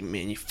anything that's like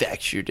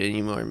manufactured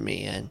anymore,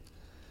 man.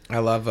 I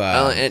love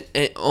and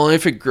only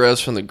if it grows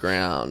from the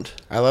ground.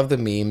 I love the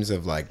memes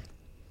of like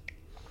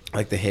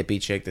the hippie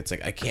chick that's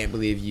like, I can't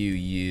believe you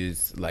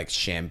use like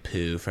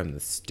shampoo from the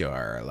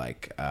store,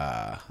 like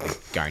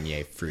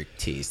Garnier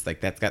Fructis,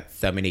 like that's got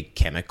so many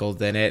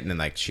chemicals in it, and then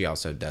like she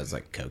also does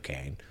like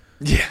cocaine.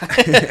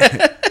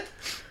 Yeah.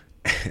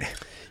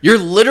 You're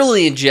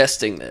literally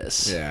ingesting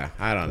this. Yeah,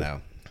 I don't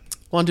know.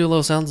 Want to do a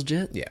little sounds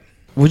legit? Yeah.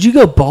 Would you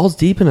go balls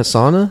deep in a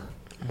sauna?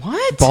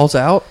 What? Balls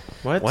out?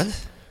 What?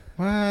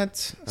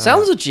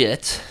 Sounds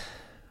legit.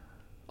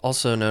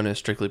 Also known as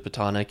strictly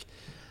platonic.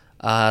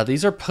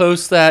 These are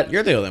posts that...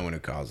 You're the only one who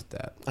calls it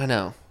that. I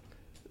know.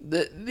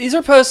 These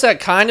are posts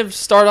that kind of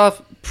start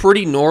off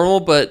pretty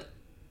normal, but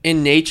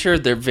in nature,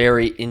 they're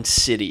very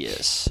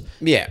insidious.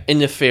 Yeah. And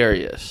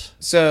nefarious.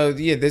 So,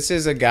 yeah, this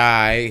is a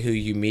guy who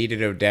you meet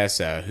at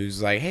Odessa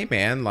who's like, hey,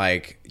 man,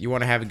 like, you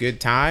want to have a good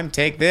time?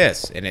 Take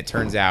this. And it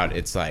turns out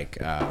it's like...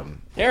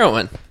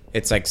 heroin.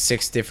 It's like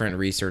 6 different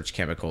research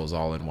chemicals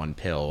all in one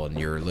pill, and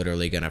you're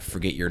literally going to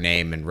forget your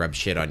name and rub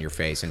shit on your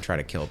face and try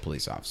to kill a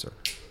police officer.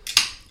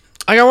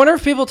 I wonder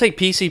if people take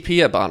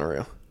PCP at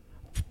Bonnaroo.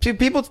 Dude,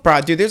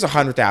 there's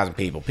 100,000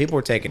 people. People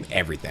are taking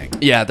everything.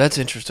 Yeah, that's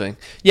interesting.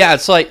 Yeah,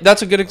 it's like,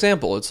 that's a good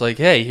example. It's like,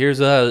 hey,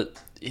 here's a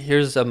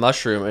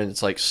mushroom, and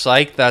it's like,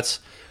 psych, that's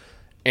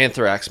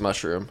anthrax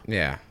mushroom.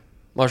 Yeah.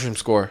 Mushroom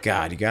score.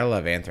 God, you gotta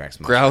love anthrax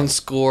mushrooms.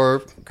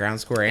 Ground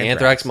score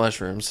anthrax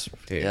mushrooms.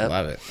 Dude, I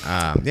love it.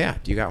 Yeah,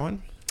 do you got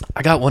one?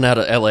 I got one out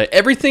of LA.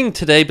 Everything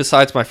today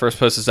besides my first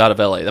post is out of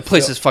LA. The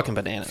place is fucking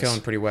bananas.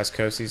 Feeling pretty West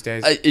Coast these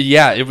days?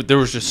 Yeah, there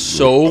was just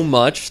so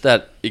much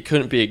that it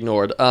couldn't be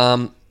ignored.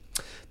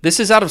 This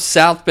is out of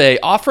South Bay,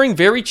 offering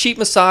very cheap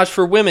massage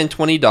for women,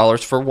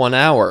 $20 for 1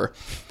 hour.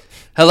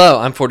 Hello,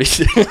 I'm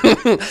 42.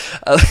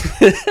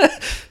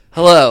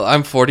 Hello,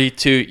 I'm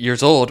 42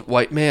 years old,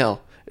 white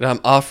male, and I'm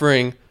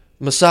offering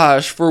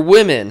massage for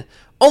women,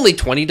 only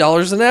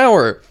 $20 an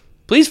hour.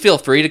 Please feel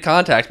free to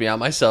contact me on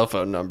my cell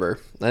phone number.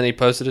 Then he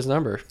posted his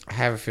number. I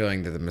have a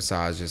feeling that the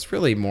massage is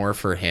really more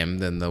for him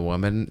than the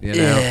woman, you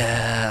know?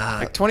 Yeah.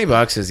 Like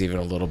 $20 is even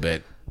a little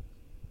bit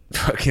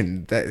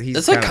fucking...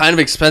 It's like kind of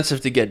expensive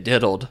to get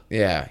diddled.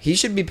 Yeah. He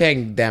should be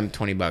paying them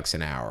 $20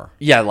 an hour.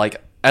 Yeah,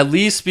 like, at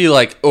least be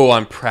like, oh,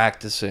 I'm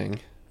practicing.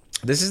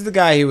 This is the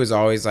guy who was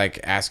always, like,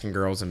 asking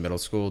girls in middle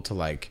school to,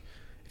 like,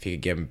 if he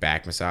could give them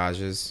back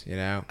massages, you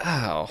know?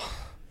 Ow.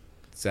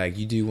 It's like,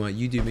 you do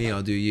me,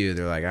 I'll do you.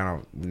 They're like, I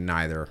don't,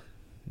 neither.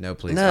 No,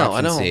 please. No,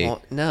 I don't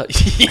want, no.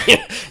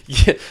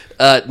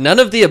 None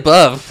of the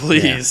above,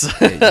 please.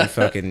 Yeah,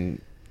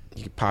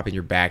 you pop in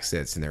your back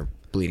sits and they're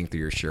bleeding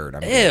through your shirt.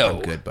 I'm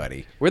good,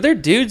 buddy. Were there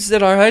dudes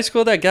at our high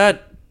school that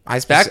got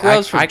back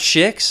rubs from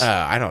chicks?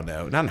 I don't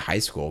know. Not in high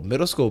school.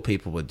 Middle school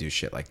people would do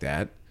shit like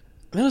that.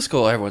 Middle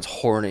school, everyone's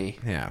horny.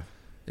 Yeah.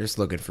 They're just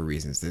looking for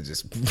reasons to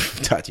just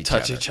touch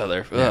each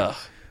other. Yeah. Ugh.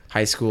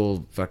 High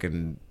school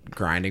fucking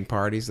grinding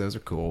parties, those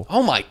are cool.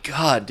 Oh my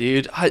god,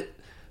 dude.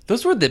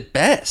 Those were the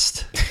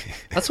best.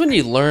 That's when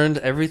you learned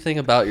everything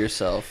about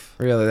yourself.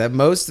 Really, that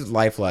most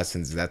life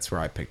lessons, that's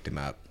where I picked them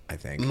up, I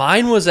think.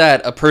 Mine was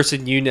at a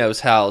person you know's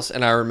house,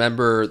 and I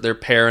remember their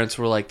parents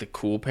were like the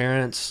cool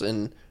parents,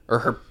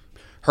 or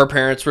her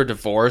parents were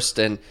divorced,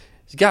 and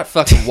it got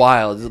fucking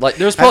wild. Like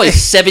there was probably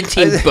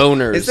 17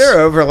 boners. Is there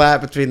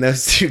overlap between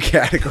those two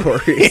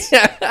categories?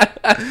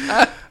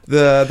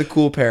 The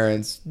cool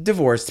parents,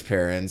 divorced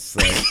parents,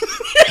 like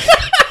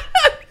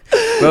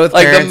both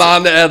like parents, the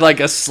mom that had like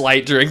a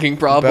slight drinking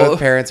problem. Both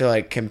parents are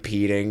like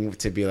competing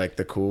to be like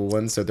the cool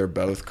ones, so they're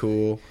both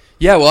cool.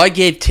 Yeah, well, I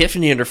gave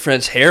Tiffany and her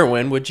friends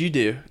heroin. What'd you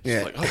do?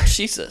 Yeah. Like, oh,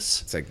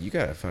 Jesus. It's like, you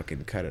gotta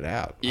fucking cut it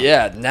out.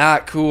 Yeah,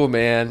 not cool,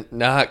 man.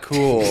 Not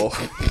cool.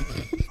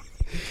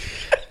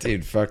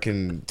 Dude,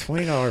 fucking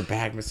 $20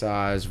 back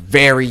massage,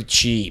 very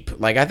cheap.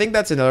 Like, I think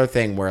that's another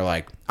thing where,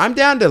 like, I'm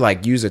down to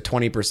like use a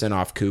 20%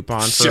 off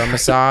coupon for a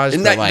massage.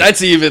 And but like,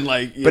 that's even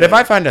like. But if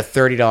I find a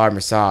 $30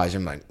 massage,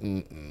 I'm like,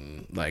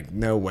 like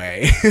no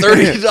way.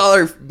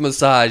 $30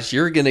 massage,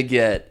 you're gonna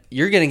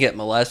get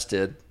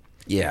molested.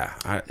 Yeah,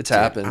 it's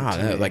happened. I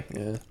don't know. Me. Like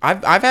Yeah.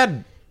 I've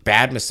had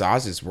bad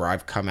massages where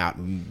I've come out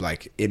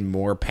like in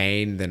more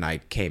pain than I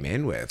came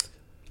in with.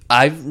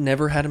 I've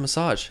never had a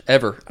massage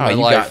ever in my you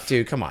life.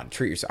 dude, come on,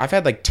 treat yourself. I've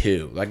had like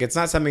 2. Like it's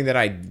not something that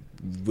I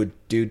would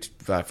do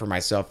for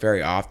myself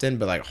very often,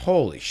 but like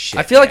holy shit.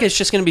 I feel like it's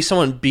just gonna be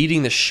someone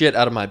beating the shit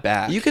out of my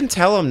back. You can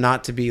tell them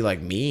not to be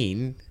like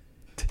mean.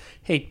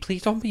 Hey,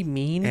 please don't be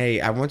mean.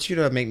 Hey, I want you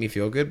to make me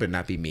feel good, but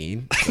not be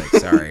mean.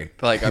 Like, sorry.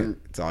 Like I'm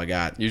That's all I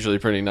got. usually a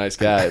pretty nice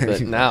guy,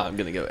 but now I'm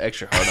gonna go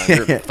extra hard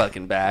on your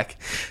fucking back.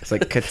 It's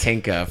like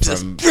Katinka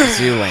from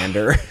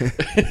Zoolander.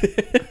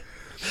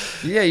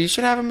 Yeah, you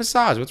should have a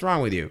massage. What's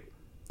wrong with you?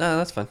 No,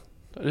 that's fine.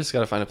 I just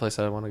gotta find a place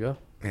that I want to go.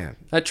 Yeah.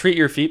 That Treat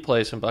Your Feet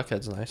place in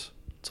Buckhead's nice.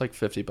 It's like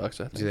 $50, I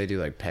think. Do they do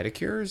like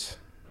pedicures?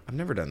 I've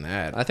never done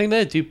that. I think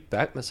they do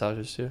back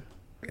massages too.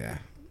 Yeah.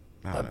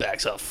 My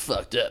back's all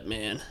fucked up,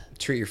 man.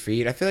 Treat your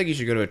feet. I feel like you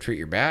should go to a treat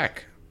your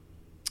back.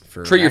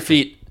 Treat Your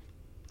Feet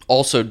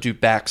also do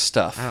back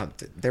stuff.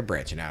 They're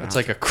branching out. It's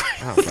like a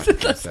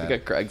that's like a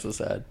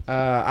Craigslist ad.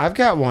 I've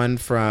got one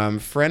from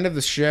friend of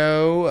the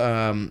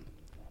show,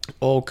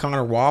 old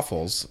Connor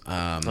Waffles.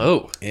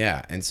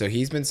 Yeah, and so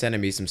he's been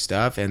sending me some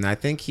stuff, and I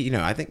think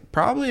I think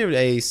probably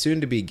a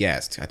soon-to-be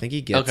guest. I think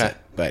he gets it,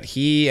 but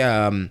he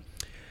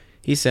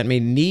sent me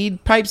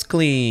need pipes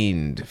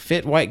cleaned.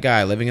 Fit white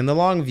guy living in the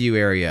Longview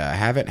area.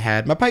 Haven't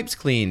had my pipes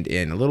cleaned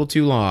in a little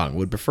too long.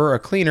 Would prefer a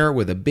cleaner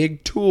with a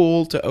big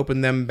tool to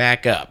open them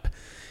back up.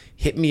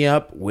 Hit me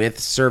up with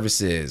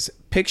services.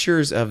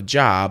 Pictures of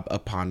job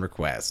upon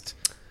request.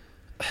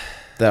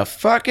 The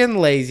fucking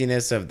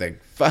laziness of the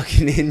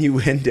fucking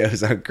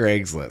innuendos on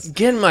Craigslist.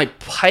 Getting my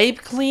pipe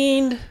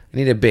cleaned? I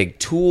need a big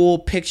tool.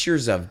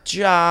 Pictures of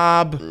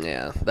job.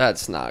 Yeah,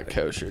 that's not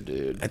kosher,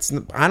 dude.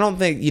 I don't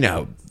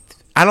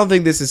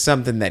think this is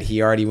something that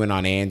he already went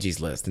on Angie's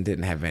list and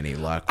didn't have any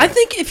luck with. I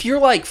think if you're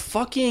like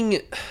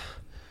fucking...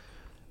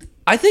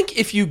 I think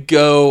if you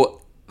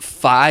go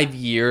 5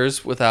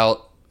 years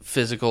without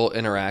physical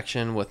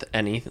interaction with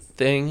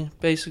anything,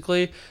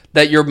 basically,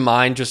 that your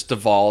mind just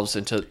devolves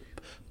into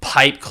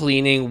pipe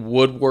cleaning,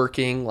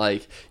 woodworking.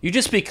 Like, you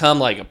just become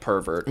like a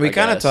pervert. We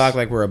kind of talk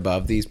like we're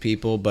above these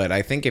people, but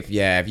I think if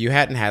you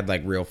hadn't had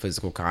like real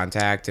physical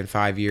contact in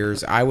 5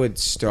 years, I would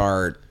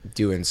start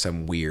doing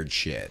some weird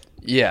shit.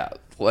 Yeah,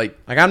 like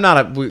I'm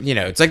not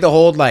it's like the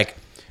whole like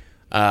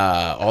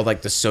all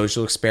like the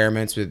social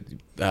experiments with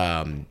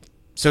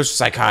social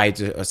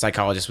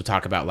psychologists would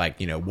talk about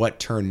like what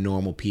turned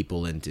normal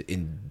people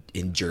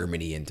in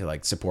Germany into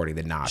like supporting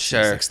the Nazis,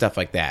 sure. like stuff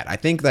like that. I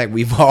think that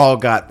we've all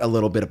got a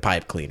little bit of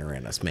pipe cleaner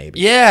in us, maybe.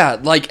 Yeah,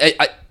 like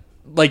I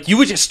like you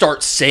would just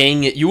start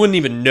saying it. You wouldn't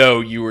even know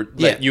you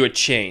had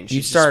changed.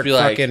 You'd start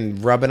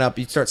fucking rubbing up.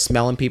 You'd start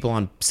smelling people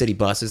on city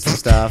buses and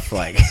stuff.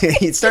 Like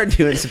you'd start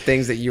doing some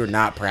things that you were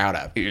not proud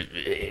of.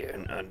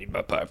 I need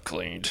my pipe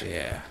cleaned.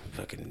 Yeah,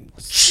 fucking.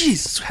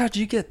 Jesus, how'd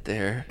you get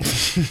there?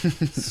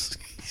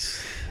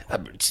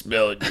 I've been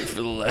smelling you for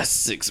the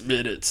last 6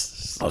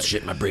 minutes. I'll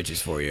shit my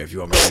britches for you if you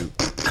want me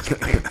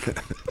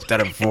to.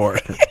 Done it before.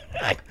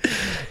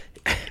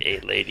 Hey,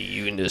 lady,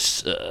 you into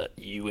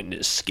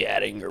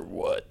scatting or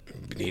what?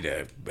 Need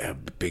a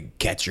big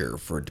catcher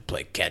to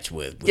play catch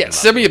with. Yeah,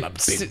 send me a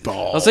big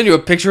ball. I'll send you a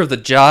picture of the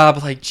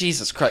job. Like,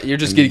 Jesus Christ, you're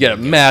just gonna get a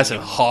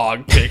massive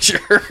hog picture.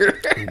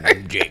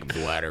 Jacob's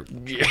ladder.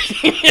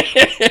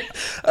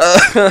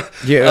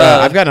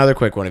 I've got another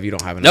quick one. If you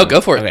don't have another, no, go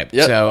for it. Okay,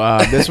 yep. So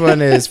this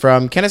one is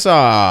from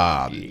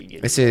Kennesaw.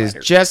 This is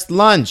just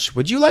lunch.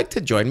 Would you like to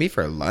join me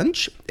for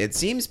lunch? It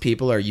seems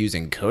people are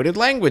using coded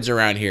language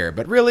around here,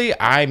 but really,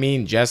 I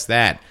mean just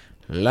that.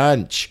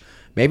 Lunch.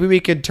 Maybe we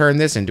could turn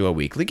this into a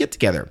weekly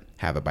get-together.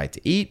 Have a bite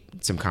to eat,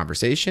 some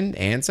conversation,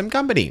 and some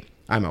company.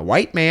 I'm a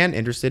white man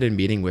interested in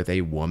meeting with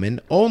a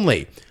woman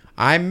only.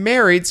 I'm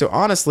married, so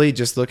honestly,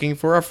 just looking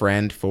for a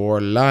friend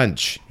for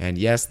lunch. And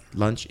yes,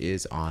 lunch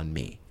is on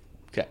me.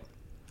 Okay.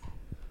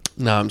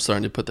 Now I'm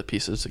starting to put the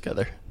pieces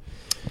together.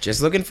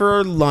 Just looking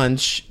for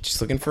lunch.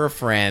 Just looking for a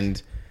friend.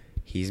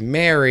 He's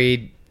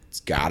married. It's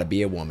got to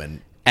be a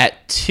woman.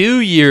 At 2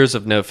 years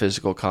of no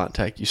physical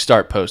contact, you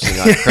start posting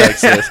on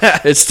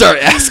Craigslist and start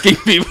asking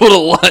people to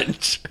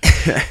lunch.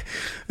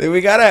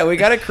 We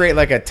gotta create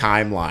like a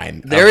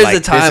timeline. There is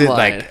a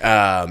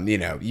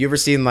timeline. You ever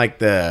seen like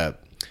the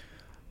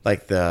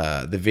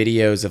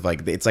videos of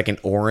like it's like an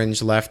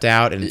orange left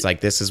out and it's like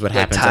this is what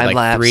happens in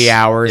like 3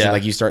 hours and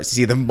like you start to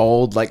see the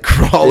mold like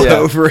crawl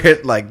over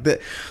it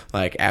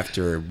like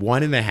after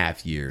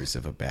 1.5 years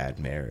of a bad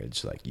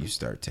marriage, like you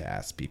start to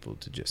ask people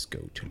to just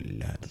go to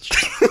lunch.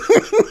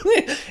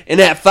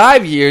 And at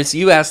 5 years,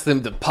 you ask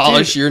them to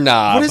polish your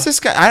knob. What is this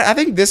guy? I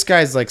think this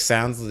guy's like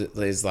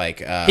is like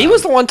he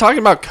was the one talking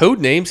about code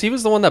names. He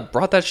was the one that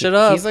brought that shit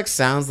up. He's like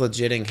sounds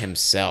legitting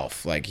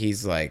himself. Like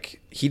he's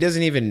like he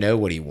doesn't even know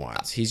what he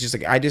wants. He's just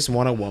like, I just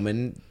want a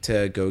woman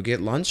to go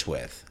get lunch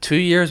with. 2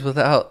 years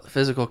without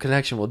physical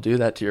connection will do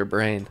that to your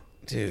brain.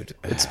 Dude.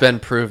 It's been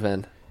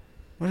proven.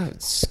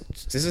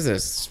 This is a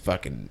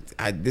fucking...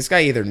 this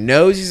guy either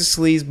knows he's a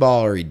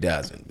sleazeball or he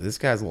doesn't. This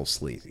guy's a little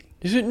sleazy.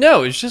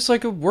 No, it's just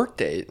like a work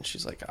date. And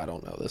she's like, I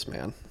don't know this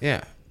man.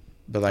 Yeah.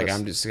 But like,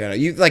 I'm just gonna...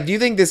 do you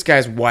think this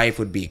guy's wife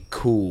would be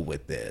cool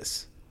with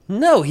this?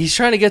 No, he's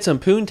trying to get some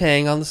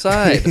poontang on the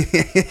side.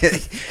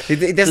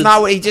 That's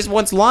not what... He just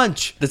wants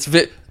lunch.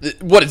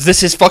 What, is this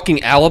his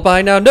fucking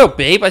alibi now? No,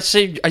 babe, I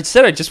said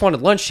I just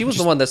wanted lunch. She was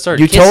the one that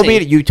started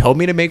kissing. You told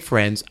me to make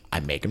friends.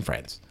 I'm making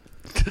friends.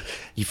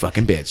 You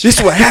fucking bitch. This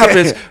is what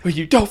happens when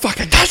you don't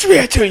fucking touch me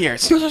in 2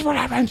 years. This is what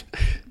happens.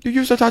 You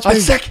used to touch me. I'm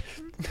sick.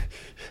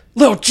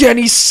 Little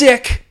Jenny's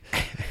sick.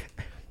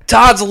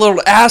 Todd's a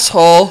little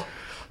asshole.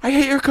 I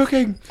hate your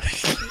cooking.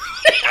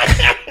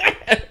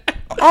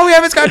 All we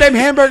have is goddamn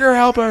hamburger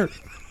helper.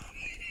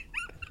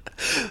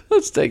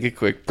 Let's take a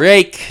quick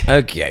break.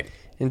 Okay.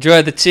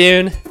 Enjoy the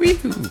tune.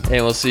 Wee-hoo.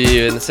 And we'll see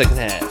you in the second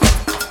half.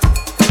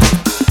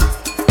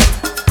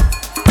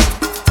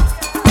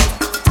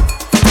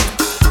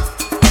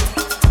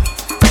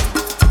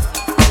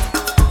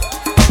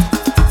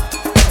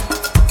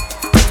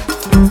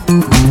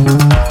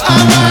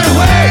 I'm wide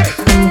awake.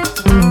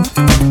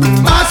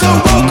 My soul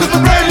woke 'cause my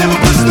brain never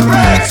pushed the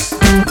brakes.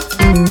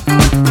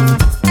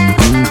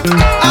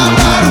 I'm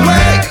wide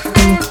awake.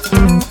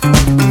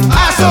 I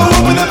so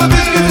open that my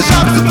vision gets as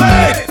sharp as a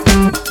blade.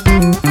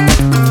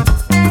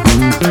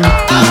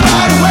 I'm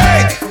wide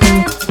awake.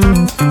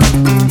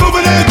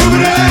 Moving in,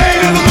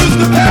 never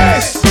losing the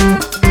pace.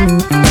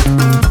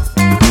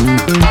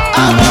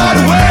 I'm wide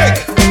awake.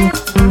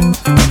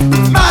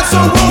 My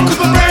soul woke 'cause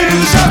my brain is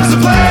as sharp as a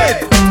blade.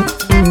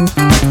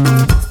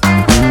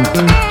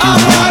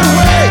 I'm wide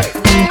awake.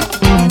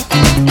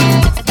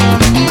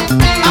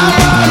 I'm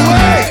wide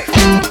awake.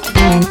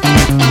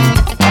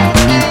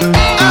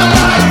 I'm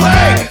wide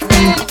awake.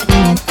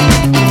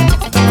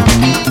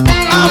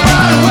 I'm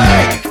wide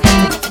awake.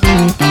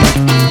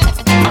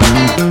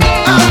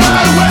 I'm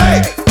wide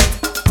awake.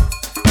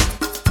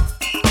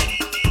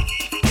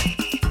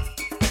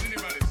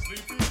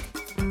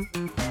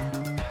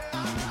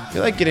 I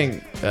feel like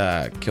getting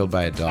killed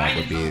by a dog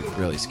would be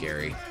really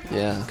scary.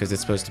 Yeah. Because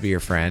it's supposed to be your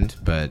friend,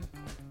 but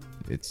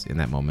it's in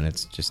that moment,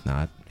 it's just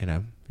not, you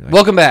know. You're like,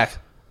 Welcome back.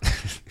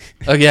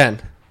 Again,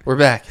 we're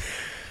back.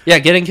 Yeah,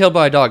 getting killed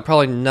by a dog,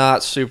 probably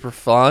not super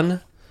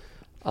fun.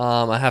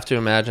 I have to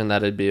imagine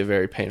that it'd be a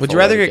very painful would you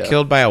rather way to get go.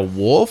 killed by a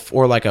wolf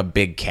or like a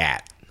big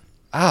cat?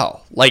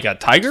 Ow, like a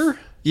tiger?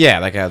 Yeah,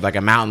 like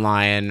a mountain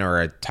lion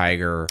or a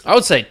tiger. I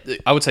would say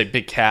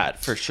big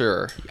cat for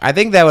sure. I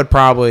think they'd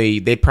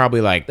probably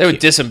like... They would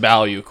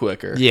disembowel you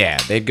quicker. Yeah,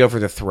 they'd go for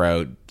the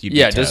throat. You'd be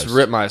Yeah, just toast.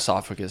 rip my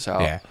esophagus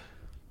out. Yeah.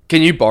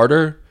 Can you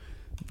barter?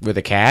 With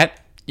a cat?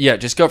 Yeah,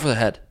 just go for the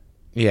head.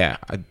 Yeah.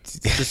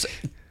 Just,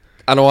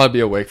 I don't want to be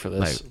awake for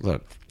this. like,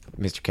 look,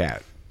 Mr.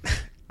 Cat,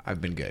 I've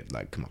been good.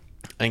 Like, come on.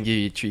 I can give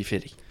you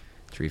 $350.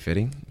 Tree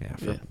fitting?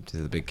 Yeah, to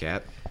the big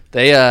cat.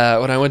 They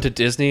when I went to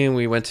Disney and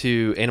we went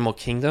to Animal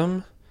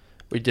Kingdom,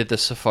 we did the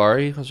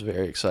safari. It was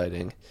very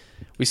exciting.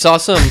 We saw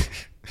some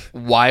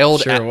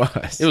wild. Sure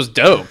was. It was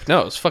dope.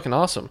 No, it was fucking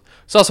awesome.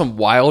 Saw some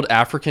wild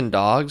African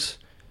dogs.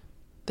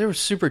 They were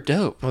super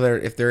dope. Well,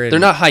 they're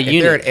not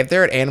hyena. If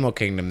they're at Animal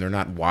Kingdom, they're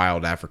not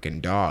wild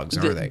African dogs,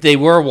 are they? They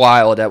were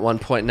wild at one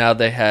point. Now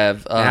they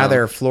have. Now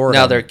they're Florida.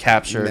 Now they're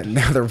captured.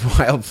 Now they're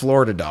wild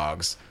Florida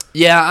dogs.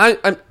 Yeah,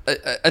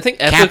 I think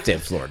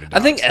Captive Florida dogs. I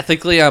think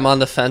ethically I'm on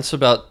the fence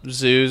about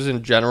zoos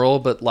in general,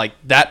 but like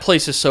that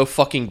place is so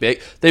fucking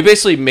big. They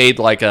basically made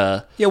like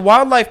a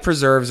wildlife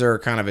preserves are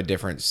kind of a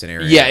different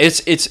scenario. yeah.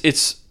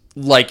 It's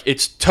like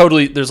it's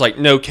totally there's like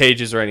no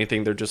cages or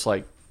anything. They're just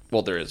like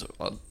there is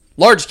a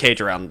large cage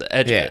around the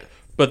edge of it,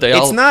 but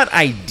it's not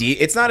ideal.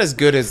 It's not as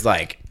good as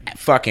like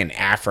fucking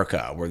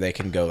Africa where they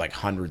can go like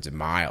hundreds of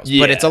miles.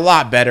 Yeah. But it's a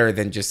lot better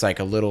than just like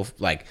a little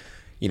like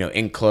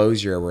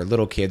enclosure where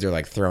little kids are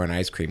like throwing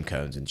ice cream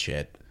cones and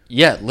shit.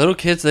 Yeah, little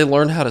kids they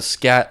learn how to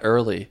scat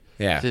early.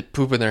 Yeah, they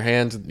poop in their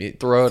hands and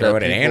throw it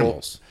at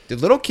animals. The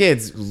little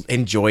kids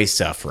enjoy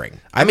suffering.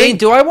 I mean,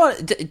 do I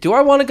want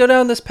to go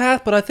down this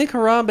path? But I think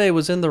Harambe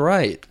was in the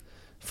right.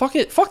 Fuck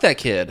it. Fuck that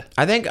kid.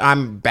 I think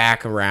I'm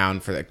back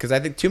around for that because I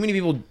think too many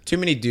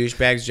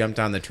douchebags jumped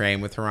on the train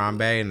with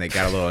Harambe and they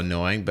got a little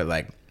annoying. But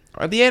like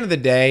at the end of the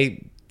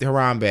day,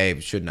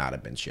 Harambe should not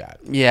have been shot.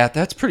 Yeah,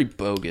 that's pretty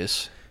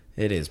bogus.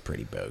 It is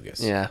pretty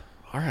bogus. Yeah.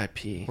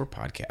 R.I.P. We're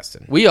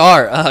podcasting. We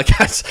are.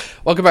 Guys,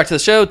 welcome back to the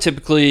show.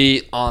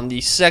 Typically, on the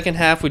second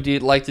half, we do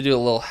like to do a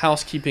little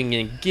housekeeping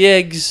and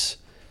gigs.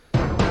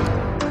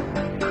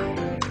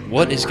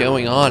 What is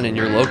going on in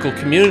your local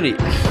community?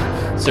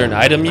 Is there an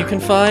item you can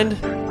find?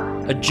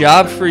 A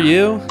job for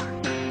you?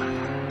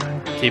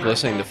 Keep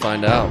listening to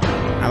find out.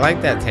 I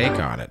like that take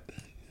on it.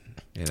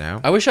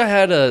 I wish I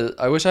had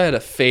a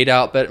fade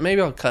out, but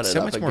maybe I'll cut it so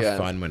up much again. more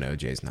fun when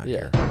OJ's not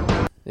here.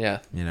 Yeah.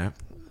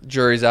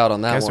 jury's out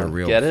on that Guys one. are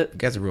real. Get it?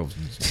 Guys are real.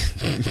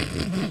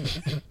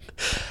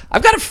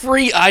 I've got a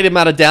free item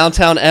out of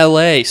downtown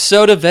LA.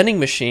 Soda vending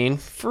machine.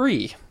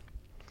 Free.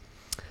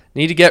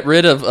 Need to get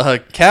rid of a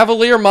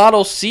Cavalier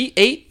model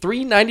C8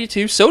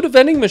 392 soda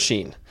vending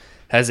machine.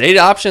 Has 8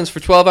 options for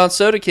 12-ounce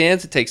soda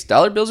cans. It takes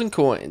dollar bills and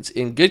coins.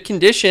 In good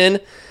condition,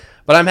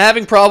 but I'm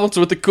having problems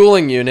with the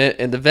cooling unit,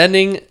 and the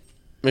vending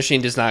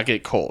machine does not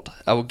get cold.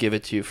 I will give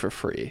it to you for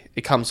free.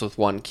 It comes with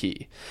 1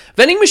 key.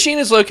 Vending machine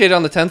is located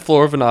on the 10th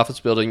floor of an office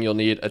building. You'll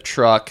need a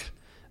truck.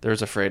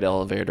 There's a freight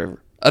elevator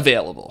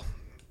available.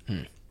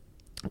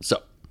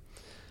 So,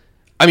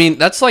 I mean,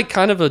 that's like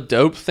kind of a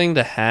dope thing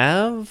to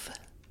have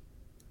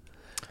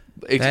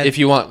if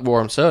you want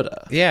warm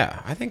soda.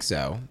 Yeah, I think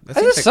so. That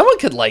I seems guess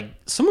like-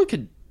 someone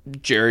could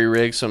jerry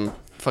rig some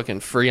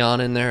fucking Freon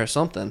in there or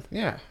something.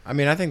 Yeah, I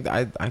mean, I think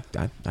I'd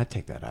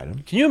take that item.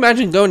 Can you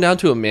imagine going down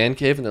to a man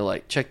cave and they're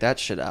like, check that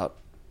shit out?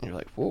 And you're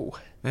like, whoa.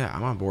 Yeah,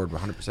 I'm on board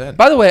 100%.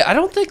 By the way, I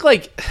don't think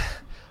I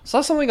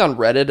saw something on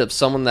Reddit of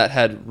someone that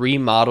had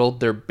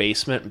remodeled their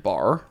basement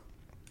bar.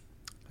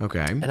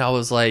 Okay. And I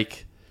was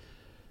like,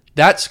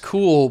 that's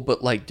cool,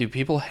 but like, do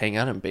people hang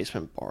out in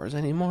basement bars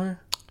anymore?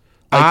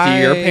 Like,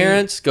 do your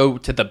parents go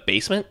to the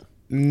basement?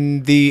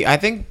 I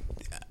think,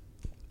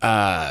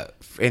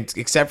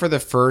 except for the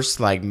first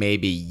like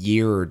maybe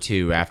year or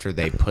two after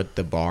they put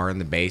the bar in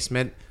the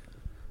basement,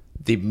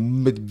 the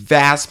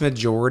vast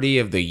majority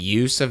of the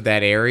use of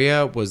that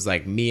area was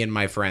like me and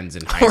my friends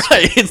in high school.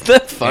 Right? Isn't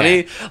that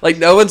funny? Yeah. Like,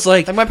 no one's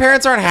like my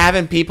parents aren't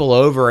having people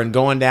over and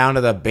going down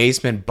to the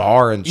basement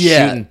bar and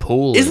shooting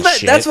pool. Isn't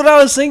that? That's what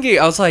I was thinking.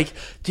 I was like,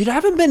 dude, I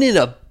haven't been in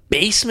a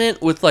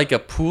basement with like a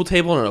pool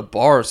table and a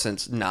bar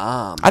since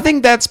Nam. I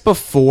think that's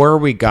before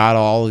we got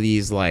all of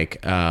these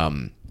like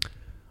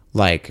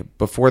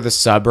before the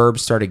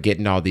suburbs started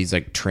getting all these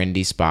like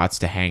trendy spots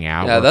to hang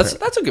out. Yeah,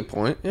 that's a good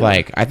point. Yeah.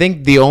 Like, I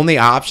think the only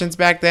options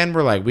back then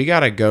were like, we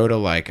gotta go to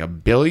like a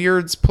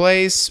billiards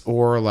place,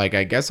 or like,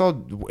 I guess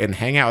and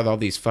hang out with all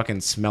these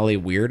fucking smelly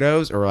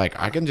weirdos, or like,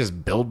 I can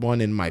just build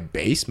one in my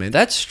basement.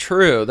 That's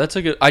true. That's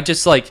a good. I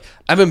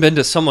haven't been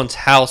to someone's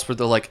house where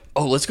they're like,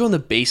 oh, let's go in the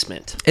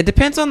basement. It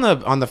depends on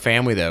the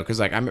family though, because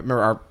like I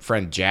remember our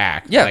friend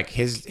Jack. Yeah, like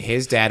his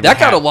dad. That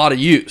got a lot of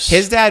use.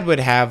 His dad would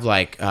have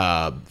like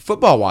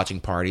football watching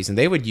parties, and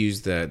they would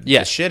use the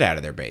shit out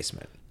of their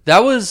basement.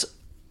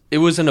 It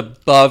was an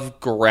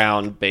above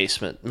ground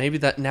basement. Maybe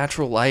that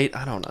natural light.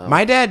 I don't know.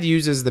 My dad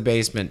uses the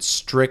basement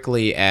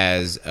strictly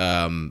as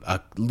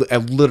a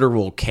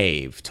literal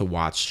cave to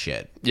watch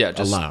shit. Yeah,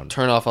 just alone.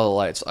 Turn off all the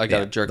lights. I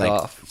gotta jerk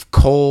off.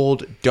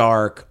 Cold,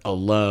 dark,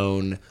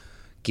 alone.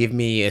 Give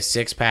me a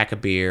 6-pack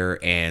of beer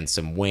and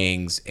some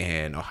wings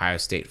and Ohio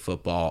State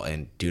football,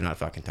 and do not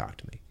fucking talk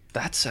to me.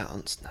 That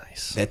sounds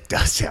nice. That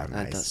does sound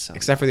nice. Does sound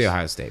except for the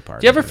Ohio State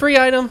part. Do you have a free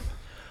item?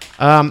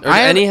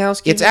 Any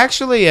housekeeping? It's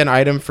actually an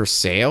item for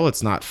sale.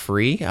 It's not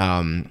free.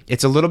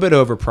 It's a little bit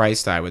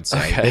overpriced, I would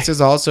say. Okay. This is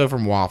also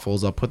from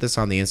Waffles. I'll put this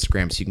on the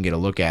Instagram so you can get a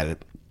look at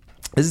it.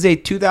 This is a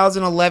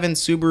 2011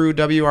 Subaru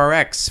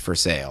WRX for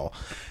sale.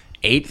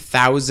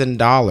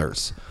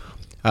 $8,000.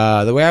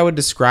 The way I would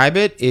describe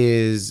it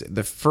is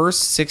the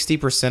first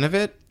 60% of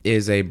it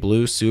is a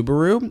blue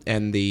Subaru,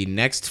 and the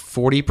next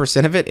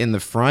 40% of it in the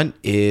front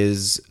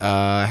has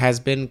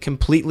been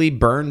completely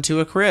burned to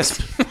a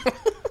crisp.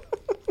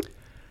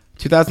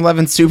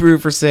 2011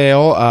 Subaru for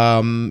sale.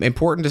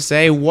 Important to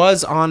say,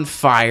 was on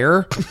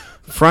fire.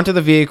 Front of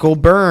the vehicle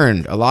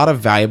burned. A lot of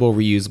valuable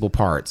reusable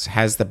parts.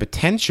 Has the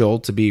potential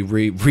to be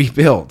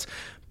rebuilt.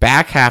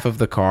 Back half of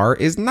the car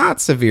is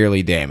not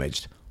severely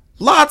damaged.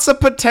 Lots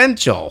of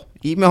potential.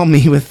 Email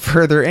me with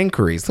further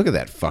inquiries. Look at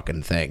that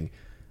fucking thing.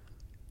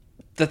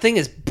 The thing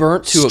is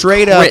burnt to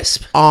Straight a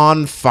crisp. up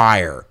on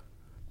fire.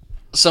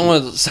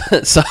 Someone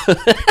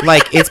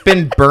Like, it's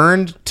been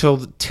burned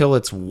till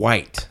it's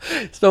white.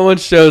 Someone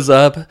shows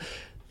up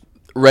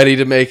ready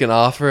to make an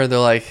offer, and they're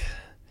like,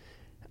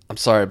 I'm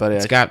sorry, buddy.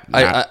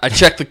 I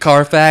checked the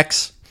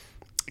Carfax.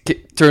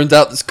 Turns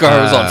out this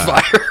car was on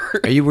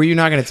fire. Were you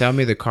not going to tell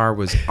me the car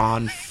was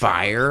on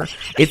fire?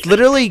 It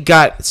literally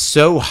got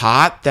so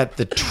hot that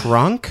the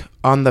trunk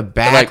on the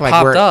back,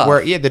 popped up.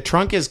 where the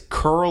trunk is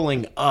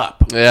curling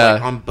up. Yeah,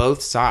 on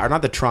both sides, or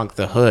not the trunk,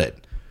 the hood.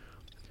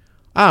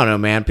 I don't know,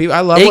 man. I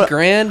love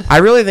 $8,000. I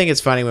really think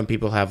it's funny when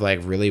people have like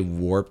really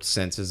warped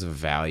senses of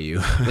value.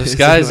 This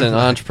guy's an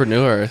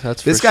entrepreneur.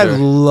 This guy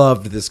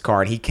loved this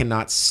car, and he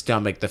cannot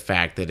stomach the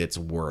fact that it's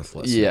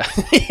worthless. Yeah,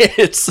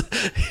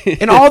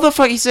 and all the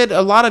fuck. He said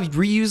a lot of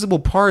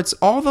reusable parts.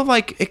 All the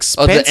like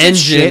expensive the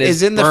engine shit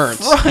is in burnt.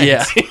 the front.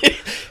 Yeah.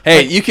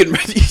 Hey, you can.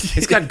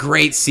 It's got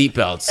great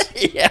seatbelts.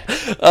 Yeah.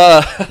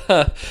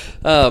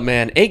 Oh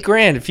man,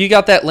 $8,000. If you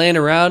got that laying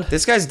around,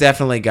 this guy's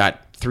definitely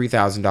got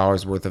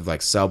 $3,000 worth of like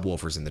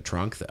subwoofers in the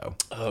trunk, though.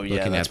 Oh yeah,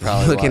 looking that's at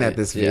probably looking why. at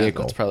this Yeah,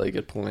 vehicle. that's probably a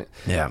good point.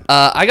 Yeah.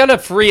 I got a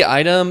free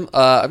item.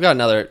 I've got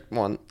another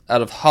one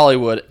out of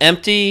Hollywood.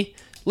 Empty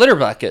litter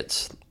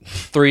buckets.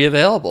 3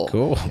 available.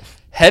 Cool.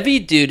 Heavy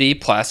duty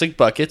plastic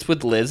buckets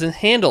with lids and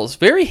handles.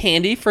 Very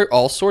handy for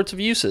all sorts of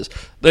uses.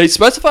 They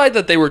specified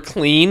that they were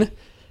clean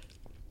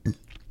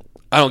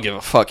I don't give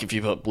a fuck if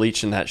you put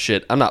bleach in that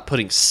shit. I'm not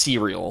putting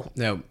cereal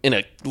No. in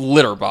a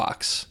litter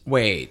box.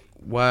 Wait,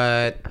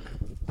 what?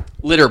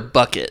 Litter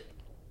bucket.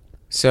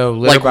 So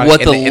Like box-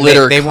 what and the they- and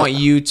litter They co- want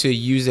you to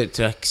use it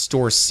to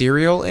store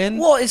cereal in.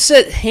 Well, it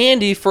said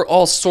handy for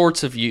all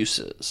sorts of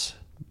uses.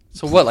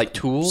 So what, like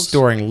tools?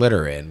 Storing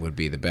litter in would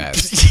be the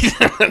best.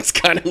 That's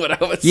kind of what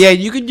I was. Yeah,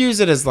 you could use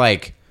it as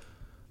like,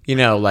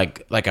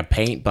 like a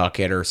paint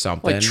bucket or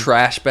something. Like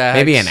trash bags.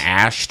 Maybe an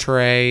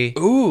ashtray.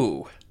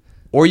 Ooh.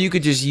 Or you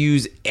could just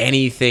use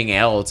anything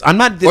else. I'm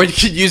not. Or you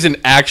could use an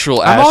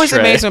actual I'm ashtray. always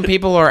amazed when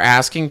people are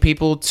asking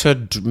people to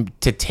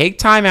take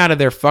time out of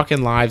their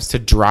fucking lives to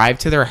drive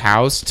to their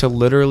house to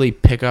literally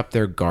pick up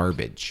their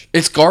garbage.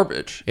 It's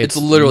garbage. It's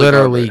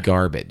literally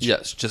garbage.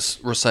 Yes,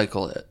 just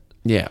recycle it.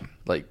 Yeah.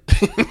 Like,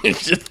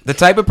 it's just, The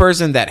type of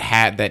person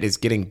that is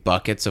getting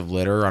buckets of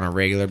litter on a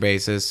regular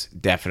basis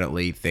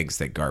definitely thinks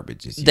that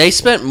garbage is useful. they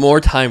spent more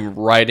time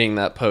writing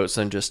that post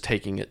than just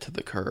taking it to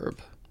the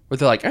curb. Where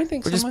they're like, I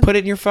think Or someone... just put it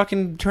in your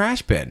fucking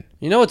trash bin.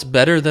 You know what's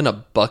better than a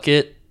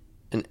bucket,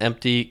 an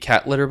empty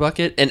cat litter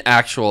bucket? An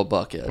actual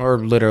bucket. Or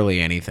literally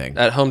anything.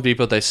 At Home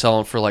Depot, they sell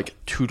them for like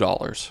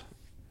 $2.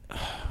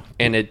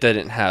 And it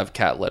didn't have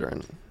cat litter in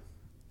it.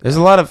 There's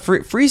a lot of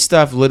free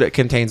stuff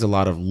contains a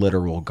lot of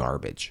literal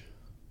garbage.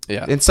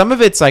 Yeah. And some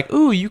of it's like,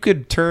 ooh, you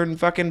could turn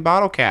fucking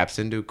bottle caps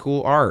into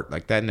cool art.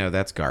 Like that, no,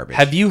 that's garbage.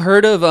 Have you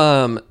heard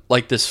of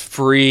like this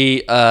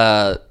free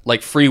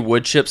free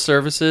wood chip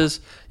services?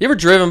 You ever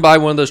driven by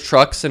one of those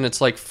trucks and it's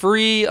like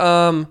free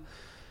what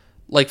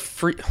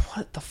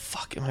the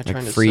fuck am I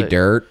trying to say? free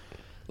dirt?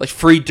 Like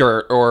free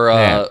dirt or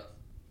Yeah.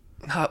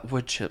 not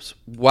wood chips.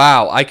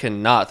 Wow, I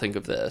cannot think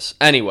of this.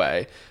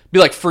 Anyway, be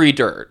like free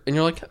dirt. And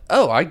you're like,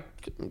 "Oh, I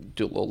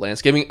do a little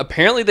landscaping."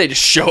 Apparently they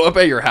just show up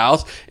at your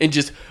house and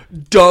just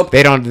dump.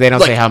 They don't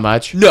like, say how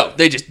much. No,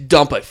 they just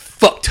dump a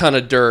fuck ton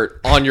of dirt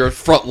on your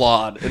front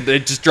lawn and they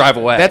just drive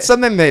away. That's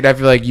something that I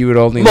feel like you would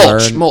only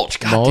learn. Mulch.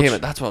 God damn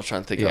it, that's what I was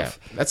trying to think Yeah, of.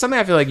 that's something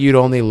I feel like you'd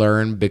only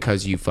learn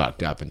because you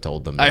fucked up and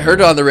told them. I heard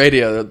it on the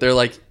radio. They're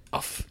like,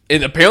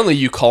 and apparently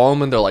you call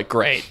them and they're like,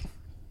 "Great,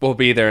 we'll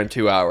be there in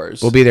 2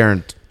 hours." We'll be there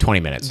in 20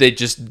 minutes. They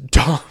just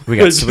dump. We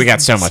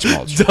got so much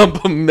mulch.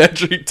 Dump a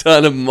metric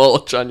ton of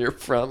mulch on your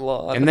front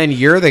lawn. And then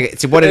you're what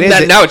it And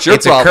is. now it's your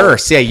problem. a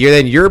curse. Yeah,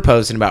 you're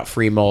posting about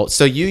free mulch.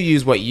 So you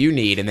use what you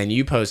need, and then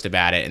you post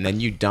about it, and then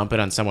you dump it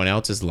on someone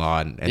else's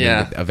lawn, and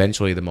Yeah. then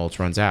eventually the mulch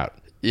runs out.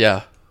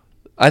 Yeah,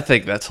 I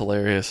think that's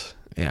hilarious.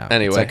 Yeah.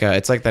 Anyway.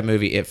 it's like that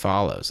movie It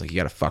Follows. Like you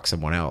got to fuck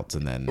someone else,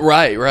 and then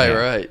Right.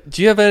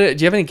 Do you have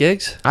any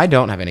gigs? I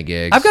don't have any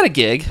gigs. I've got a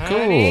gig.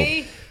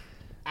 cool.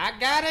 I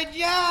got a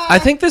job. I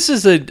think this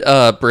is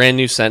a brand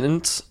new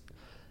sentence.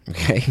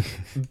 Okay.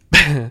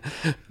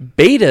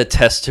 Beta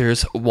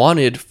testers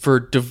wanted for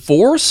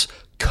divorce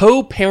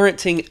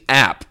co-parenting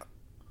app.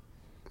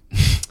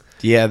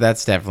 Yeah,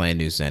 that's definitely a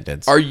new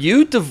sentence. Are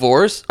you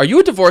divorced? Are you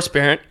a divorced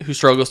parent who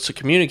struggles to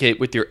communicate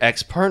with your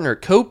ex-partner?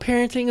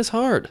 Co-parenting is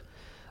hard,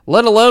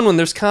 let alone when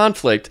there's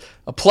conflict.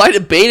 Apply to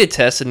beta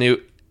test a new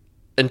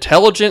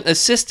intelligent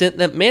assistant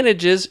that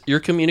manages your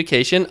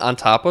communication on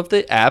top of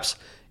the apps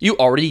you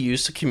already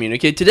use to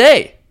communicate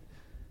today.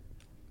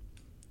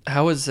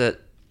 How is that?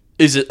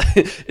 Is it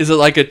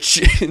like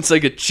it's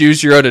like a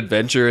choose your own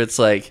adventure? It's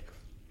like,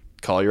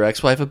 call your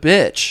ex-wife a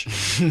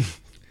bitch.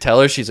 Tell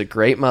her she's a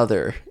great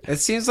mother. It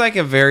seems like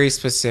a very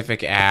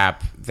specific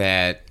app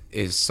that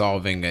is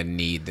solving a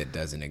need that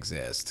doesn't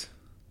exist.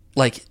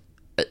 Like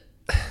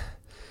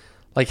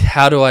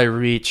how do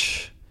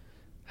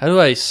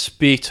I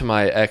speak to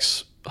my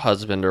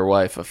ex-husband or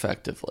wife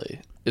effectively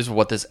is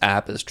what this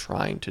app is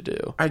trying to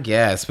do. I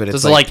guess, but it's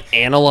Does it like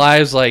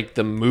analyze like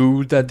the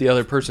mood that the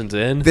other person's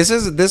in?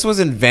 This was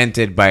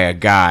invented by a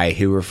guy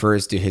who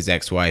refers to his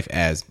ex-wife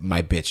as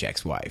my bitch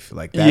ex-wife.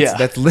 Like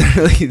that's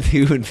literally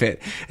who invent.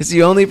 It's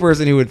the only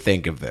person who would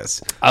think of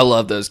this. I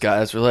love those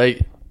guys. We're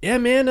like, yeah,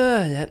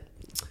 man,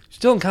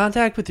 still in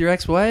contact with your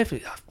ex-wife?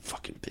 Oh,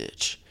 fucking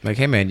bitch. Like,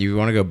 hey man, you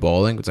want to go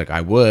bowling? It's like I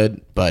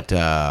would, but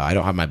I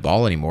don't have my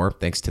ball anymore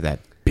thanks to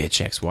that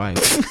bitch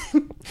ex-wife.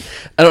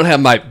 I don't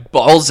have my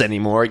balls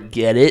anymore.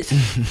 Get it?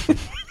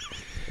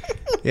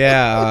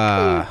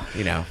 Yeah,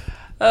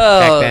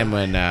 back then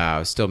when I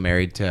was still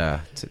married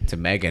to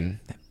Megan,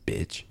 that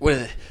bitch.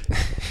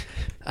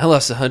 I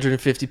lost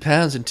 150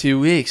 pounds in 2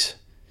 weeks.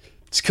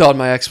 It's called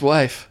my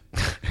ex-wife.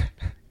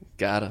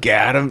 Got him.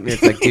 Got him.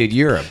 It's like, dude,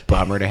 you're a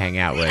bummer to hang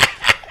out with.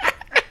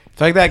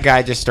 It's like that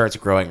guy just starts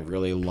growing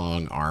really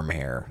long arm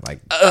hair.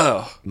 Like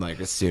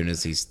as soon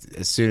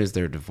as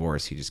they're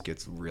divorced, he just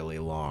gets really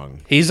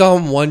long. He's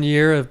on 1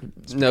 year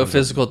of no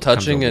physical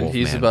touching, and wolf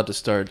he's man. about to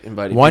start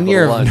inviting 1 people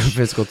year to of no lunch.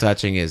 physical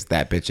touching is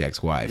that bitch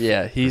ex-wife.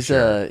 Yeah, he's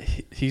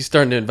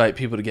starting to invite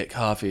people to get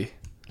coffee.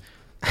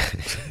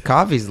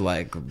 Coffee's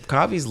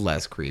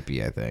less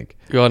creepy, I think.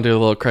 You want to do a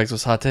little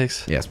Craigslist hot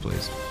takes? Yes,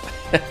 please.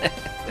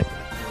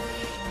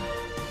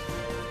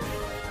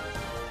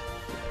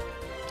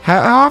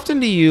 How often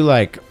do you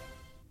like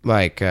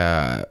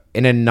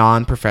in a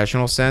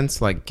non-professional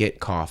sense, like get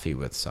coffee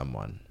with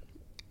someone?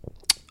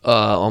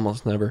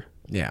 Almost never.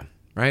 Yeah.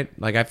 right?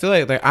 Like I feel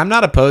like I'm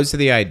not opposed to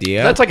the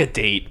idea. That's like a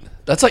date.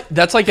 That's like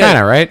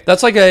Kinda, right?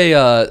 That's like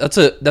that's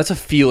a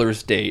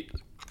feelers date.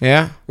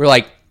 Yeah. We're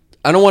like,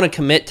 I don't want to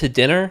commit to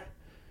dinner,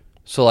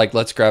 so like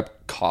let's grab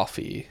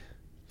coffee.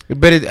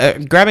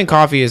 But grabbing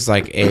coffee is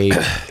like a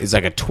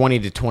 20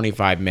 to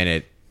 25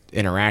 minute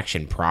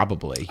interaction,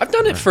 probably. I've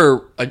done it for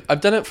work.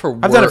 I've done it for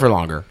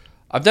longer.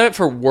 I've done it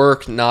for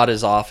work, not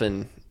as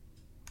often.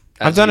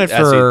 I've done it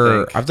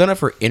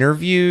for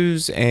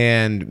interviews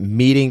and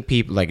meeting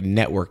people, like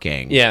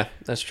networking. Yeah,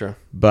 that's true.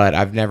 But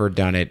I've never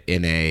done it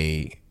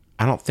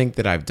I don't think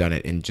that I've done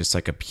it in just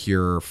like a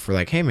pure for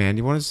like, hey man,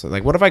 you want to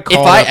like, what if I called?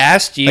 If I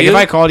asked you, like if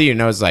I called you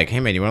and I was like, hey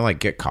man, you want to like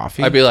get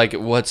coffee? I'd be like,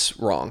 what's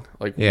wrong?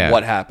 Like,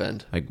 what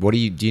happened? Like, do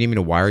you need me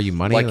to wire you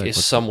money? Like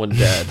is someone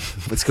dead?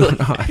 What's going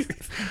on?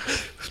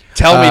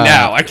 Tell me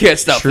now. I can't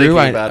stop Shrew,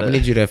 thinking about it. I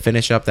need you to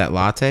finish up that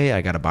latte.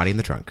 I got a body in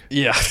the trunk.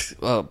 Yeah.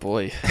 Oh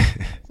boy.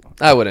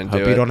 I wouldn't do it.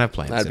 Hope you don't have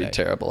plans I'd today. be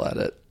terrible at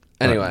it.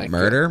 Anyway,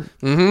 murder.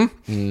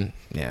 Mm-hmm.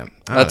 Yeah,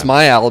 that's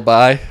my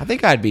alibi. I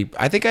don't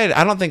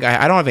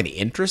have any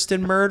interest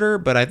in murder,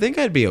 but I think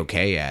I'd be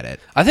okay at it.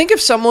 I think if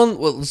someone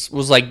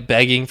was like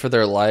begging for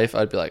their life,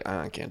 I'd be like,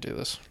 I can't do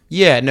this.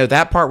 Yeah, no,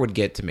 that part would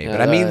get to me. Yeah,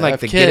 but I mean, like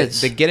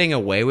the getting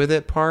away with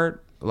it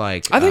part,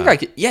 like I think I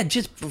could. Yeah,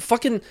 just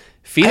fucking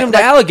feed them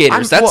to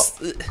alligators.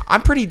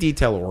 I'm pretty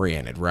detail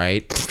oriented,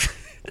 right?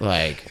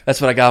 Like that's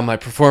what I got in my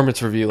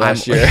performance review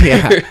last year.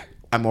 Yeah,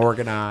 I'm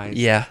organized.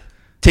 Yeah.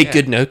 Take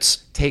good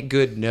notes. Take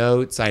good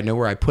notes. I know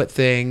where I put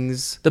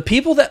things. The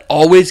people that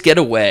always get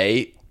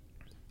away,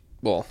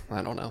 well,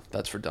 I don't know.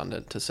 That's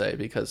redundant to say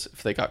because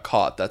if they got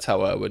caught, that's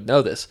how I would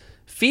know this.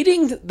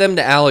 Feeding them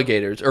to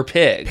alligators or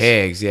pigs.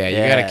 Pigs, yeah.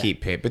 You got to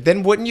keep pigs. But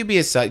then wouldn't you be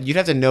you'd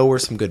have to know where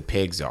some good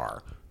pigs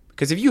are.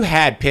 Because if you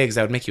had pigs,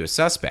 that would make you a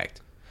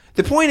suspect.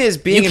 The point is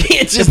being... You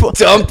can't just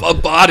dump a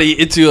body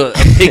into a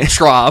pig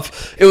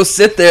trough. It will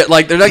sit there.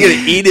 Like, they're not going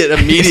to eat it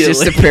immediately. It's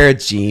just a pair of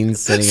jeans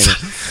sitting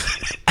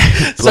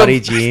in bloody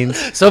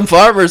jeans. Some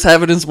farmers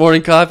have it in his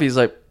morning coffee. He's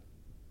like,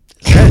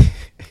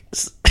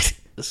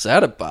 is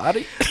that a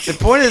body? The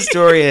point of the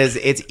story is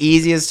it's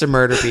easiest to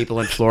murder people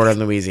in Florida and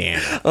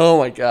Louisiana. Oh,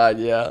 my God,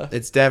 yeah.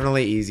 It's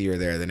definitely easier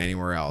there than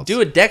anywhere else.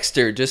 Do a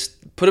Dexter. Just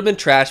put them in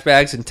trash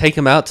bags and take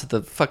them out to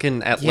the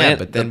fucking Atlanta. Yeah,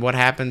 but then what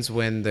happens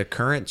when the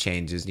current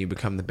changes and you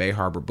become the Bay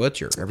Harbor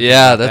Butcher?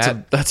 Yeah,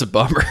 that's a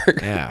bummer.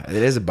 Yeah, it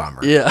is a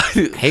bummer. Yeah.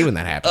 I hate when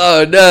that happens.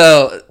 Oh,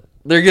 no.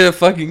 They're going to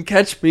fucking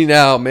catch me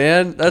now,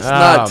 man. That's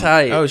not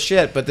tight. Oh,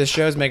 shit, but this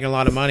show's making a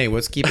lot of money.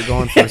 Let's keep it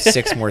going for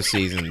 6 more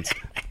seasons.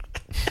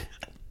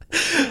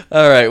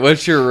 All right,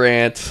 what's your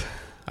rant?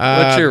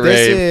 What's your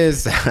rave?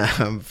 This is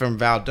from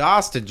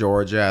Valdosta,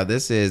 Georgia.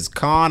 This is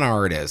Con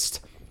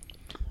Artist.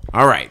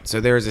 All right,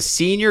 so there's a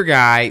senior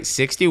guy,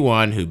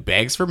 61, who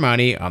begs for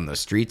money on the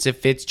streets of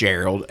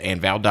Fitzgerald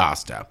and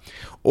Valdosta.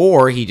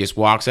 Or he just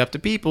walks up to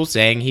people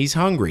saying he's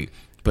hungry.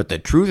 But the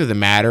truth of the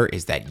matter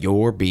is that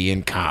you're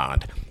being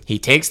conned. He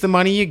takes the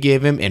money you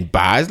give him and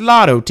buys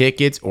lotto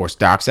tickets or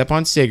stocks up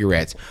on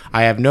cigarettes.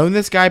 I have known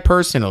this guy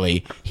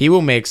personally. He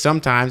will make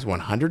sometimes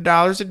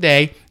 $100 a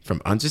day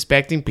from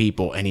unsuspecting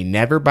people, and he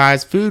never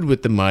buys food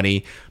with the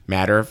money.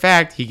 Matter of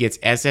fact, he gets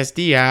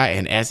SSDI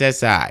and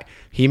SSI.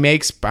 He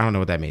makes, I don't know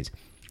what that means.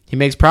 He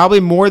makes probably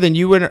more than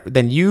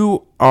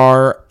you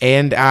are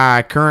and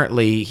I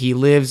currently. He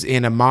lives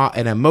in a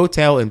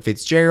motel in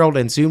Fitzgerald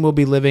and soon will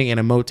be living in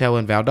a motel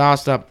in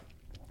Valdosta.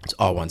 It's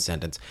all one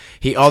sentence.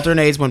 He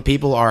alternates when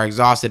people are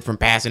exhausted from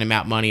passing him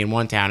out money in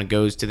one town and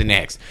goes to the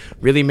next.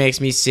 Really makes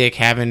me sick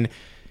having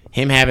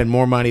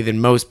more money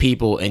than most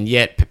people, and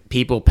yet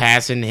people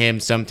passing him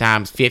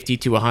sometimes 50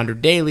 to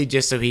 100 daily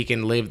just so he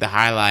can live the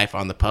high life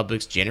on the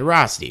public's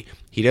generosity.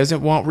 He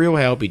doesn't want real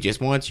help. He just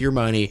wants your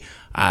money.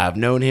 I've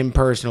known him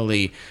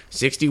personally.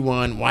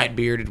 61, white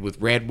bearded with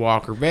red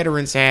Walker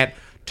veterans hat.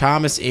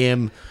 Thomas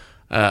M.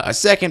 A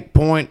second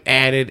point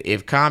added,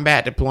 if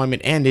combat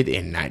deployment ended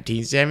in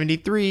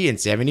 1973 and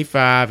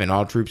 75 and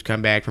all troops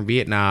come back from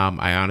Vietnam,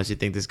 I honestly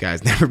think this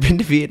guy's never been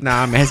to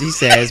Vietnam, as he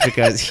says,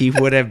 because he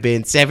would have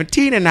been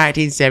 17 in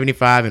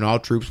 1975 and all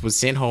troops was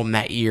sent home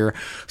that year.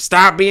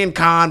 Stop being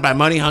conned by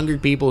money-hungry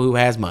people who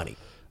has money.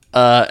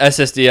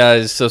 SSDI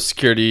is Social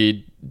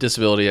Security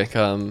disability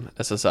income.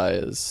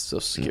 SSI is Social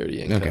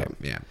Security income. Okay,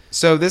 yeah.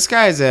 So this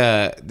guy's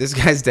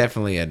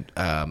definitely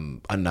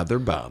another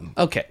bum.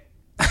 Okay.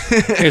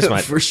 Here's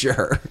mine. For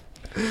sure.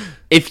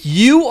 If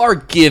you are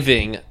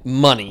giving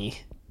money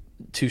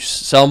to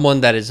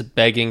someone that is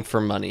begging for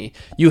money,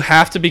 you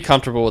have to be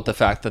comfortable with the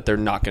fact that they're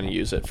not going to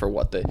use it for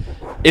what they...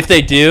 If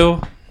they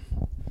do,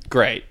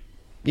 great.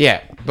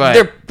 Yeah,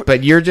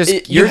 but you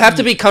have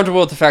to be comfortable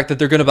with the fact that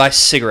they're going to buy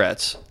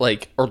cigarettes,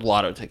 or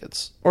lotto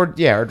tickets. Or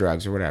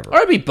drugs or whatever. Or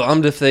I'd be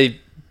bummed if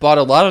they bought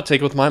a lotto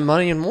ticket with my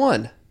money and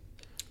won.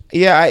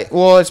 Yeah,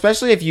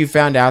 especially if you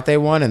found out they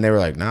won and they were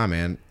like, nah,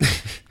 man.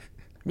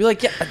 Be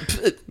like, yeah.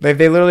 If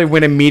they literally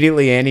went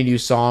immediately in and you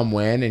saw them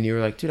win and you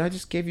were like, dude, I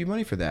just gave you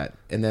money for that.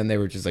 And then they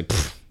were just like,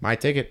 my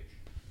ticket.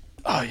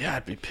 Oh, yeah,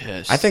 I'd be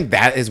pissed. I think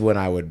that is when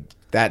I would,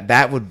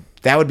 that would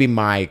that would be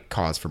my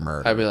cause for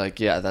murder. I'd be like,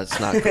 yeah, that's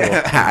not cool.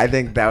 I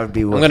think that would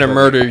be. I'm gonna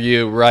murder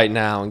you right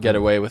now and get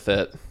away with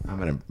it. I'm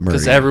gonna murder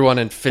because you. everyone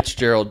in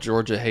Fitzgerald,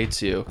 Georgia,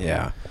 hates you.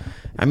 Yeah,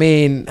 I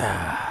mean,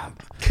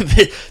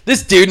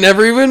 this dude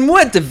never even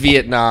went to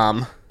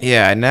Vietnam.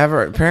 yeah,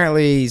 never.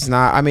 Apparently, he's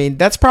not. I mean,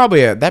 that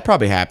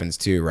probably happens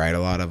too, right? A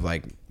lot of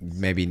like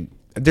maybe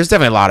there's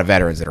definitely a lot of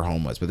veterans that are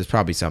homeless, but there's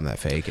probably some that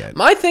fake it.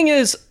 My thing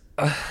is,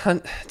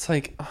 it's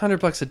like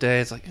 $100 a day.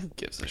 It's like, who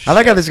gives a shit? I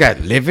like how this guy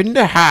living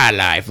the high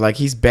life. Like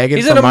he's begging.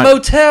 He's for in a money.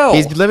 motel.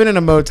 He's living in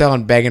a motel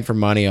and begging for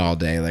money all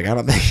day. Like I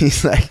don't think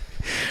he's like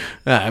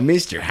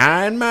Mr.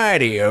 High and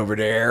Mighty over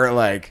there.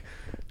 Like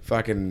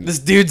fucking. This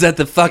dude's at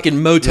the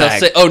fucking motel.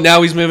 Like, Oh,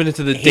 now he's moving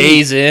into the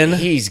Days Inn.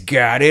 He's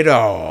got it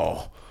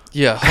all.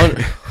 Yeah,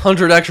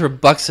 100 extra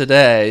bucks a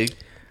day.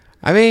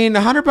 I mean,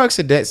 $100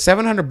 a day,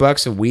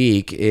 $700 a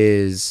week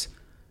is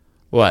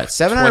what?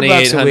 $700 a week,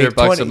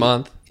 $2,800 a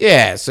month.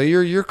 Yeah, so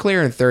you're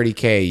clearing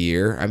 $30K a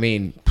year. I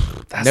mean,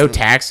 no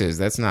taxes.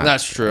 That's not.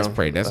 That's true.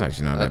 That's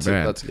actually not that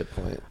bad. That's a good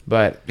point.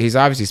 But he's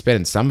obviously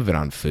spending some of it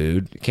on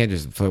food. You can't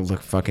just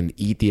fucking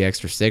eat the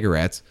extra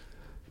cigarettes.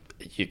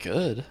 You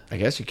could. I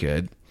guess you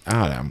could. I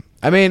don't know.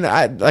 I mean,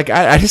 I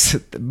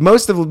just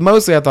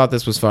mostly I thought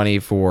this was funny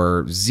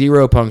for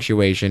zero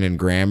punctuation and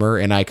grammar,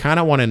 and I kind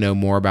of want to know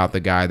more about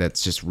the guy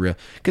that's just real.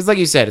 Because, like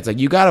you said, it's like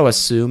you got to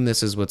assume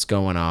this is what's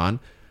going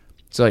on.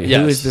 So, like,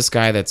 who is this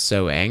guy that's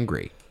so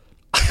angry?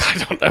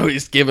 I don't know.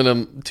 He's giving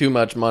him too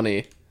much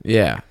money.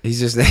 Yeah,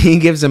 he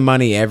gives him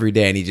money every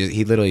day, and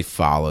he literally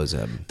follows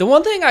him. The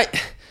one thing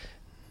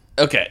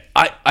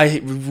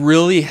I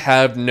really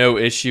have no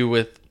issue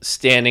with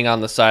standing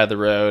on the side of the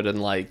road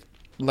and like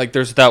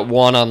there's that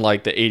one on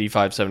like the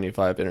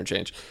 85-75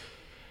 interchange.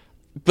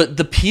 But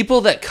the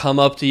people that come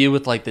up to you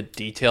with like the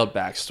detailed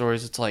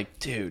backstories, it's like,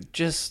 dude,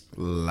 just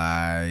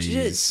lies.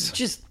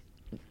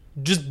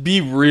 Just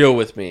be real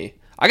with me.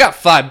 I got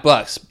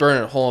 $5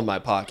 burning a hole in my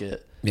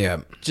pocket.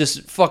 Yeah.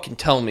 Just fucking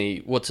tell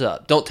me what's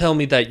up. Don't tell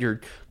me that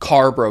your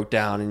car broke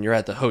down and you're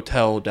at the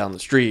hotel down the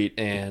street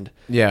and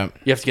you have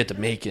to get to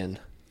Macon.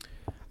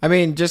 I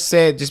mean, just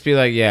be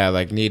like, yeah,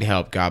 like, need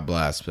help, God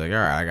bless. Be like, all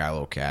right, I got a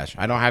little cash.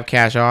 I don't have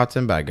cash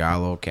often, but I got a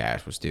little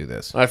cash. Let's do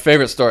this. My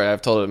favorite story,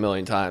 I've told it a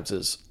million times,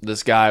 is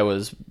this guy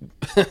was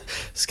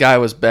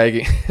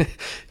begging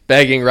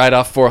begging right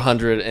off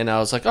 400, and I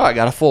was like, oh, I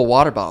got a full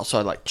water bottle. So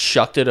I like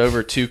chucked it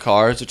over 2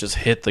 cars. It just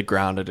hit the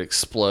ground. It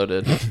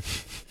exploded.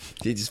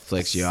 He just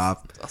flicks you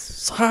off.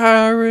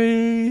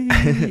 Sorry.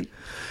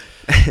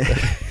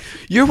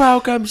 You're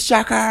welcome,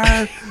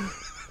 sucker.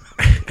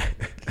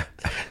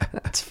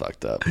 That's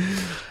fucked up.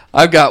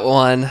 I've got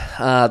one.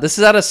 This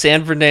is out of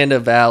San Fernando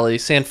Valley.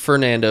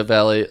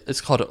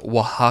 It's called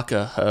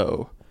Oaxaca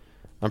Ho.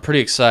 I'm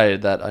pretty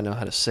excited that I know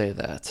how to say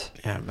that.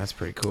 Yeah, that's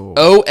pretty cool.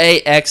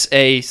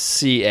 Oaxaca.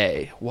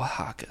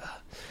 Oaxaca.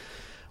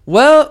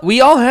 Well,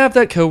 we all have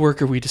that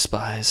coworker we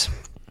despise.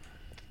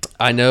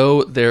 I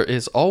know there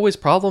is always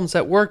problems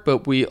at work,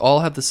 but we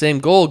all have the same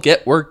goal: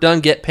 get work done,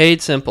 get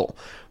paid, simple.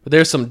 But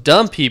there's some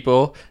dumb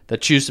people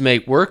that choose to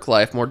make work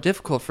life more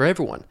difficult for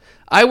everyone.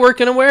 I work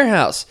in a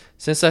warehouse.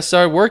 Since I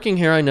started working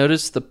here, I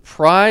noticed the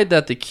pride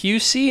that the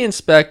QC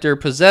inspector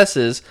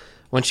possesses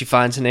when she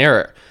finds an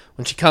error.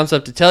 When she comes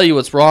up to tell you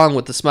what's wrong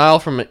with a smile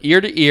from ear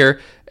to ear,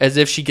 as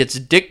if she gets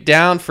dicked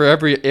down for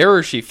every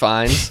error she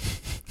finds.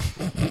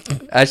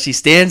 As she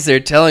stands there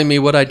telling me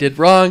what I did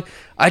wrong,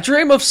 I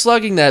dream of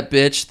slugging that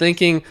bitch,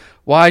 thinking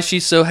why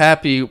she's so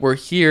happy we're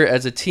here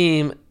as a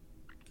team.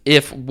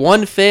 If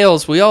one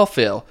fails, we all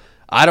fail.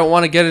 I don't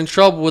want to get in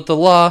trouble with the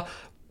law,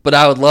 but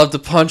I would love to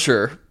punch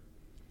her.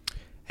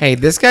 Hey,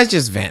 this guy's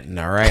just venting,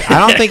 all right? I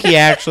don't think he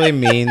actually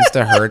means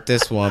to hurt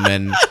this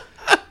woman.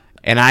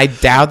 And I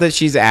doubt that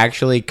she's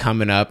actually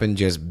coming up and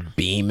just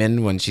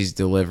beaming when she's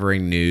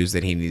delivering news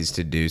that he needs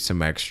to do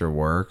some extra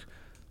work.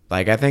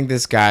 Like, I think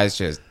this guy's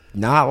just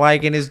not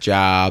liking his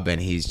job,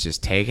 and he's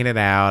just taking it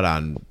out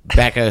on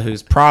Becca,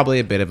 who's probably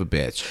a bit of a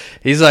bitch.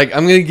 He's like,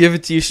 I'm going to give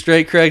it to you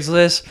straight,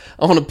 Craigslist.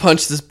 I want to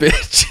punch this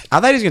bitch. I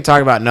thought he was going to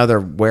talk about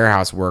another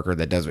warehouse worker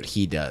that does what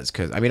he does.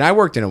 Because, I mean, I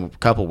worked in a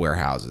couple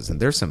warehouses,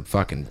 and there's some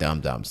fucking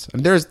dum-dums. I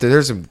mean,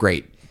 there's some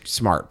great,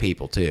 smart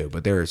people, too.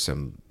 But there's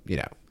some,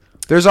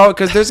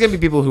 because there's going to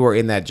be people who are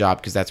in that job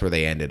because that's where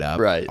they ended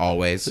up. Right.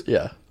 Always.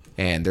 Yeah.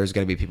 And there's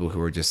going to be people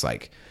who are just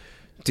like,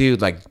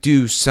 dude, like,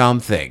 do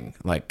something.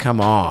 Like,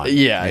 come on.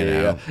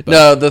 Yeah. But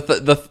no,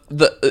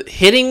 the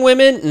hitting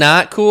women,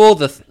 not cool.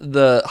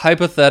 The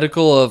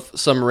hypothetical of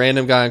some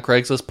random guy on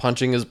Craigslist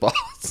punching his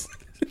boss.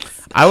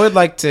 I would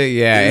like to,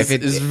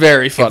 it's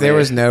very funny. If there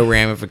was no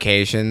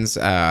ramifications,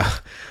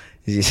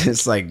 it's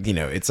just like,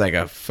 it's like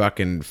a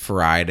fucking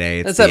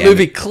Friday. That's that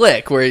movie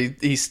Click, where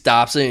he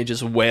stops and he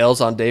just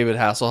wails on David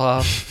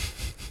Hasselhoff.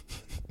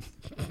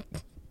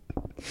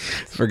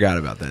 Forgot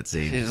about that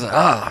scene. He's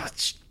like,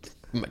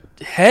 my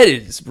head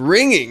is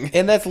ringing.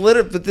 And that's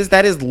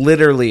that is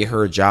literally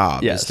her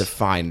job. Yes. Is to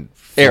find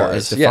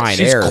errors. She's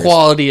errors.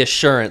 Quality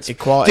assurance.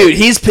 Dude,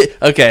 he's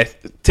okay.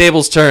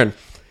 Tables turn.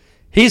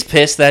 He's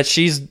pissed that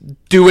she's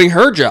doing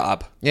her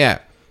job. Yeah.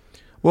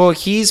 Well,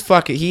 he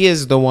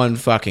is the one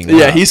fucking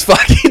Yeah, up. he's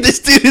fucking. This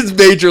dude is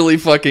majorly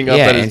fucking up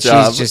at his and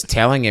job. she's just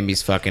telling him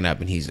he's fucking up,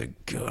 and he's like,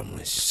 "God, I'm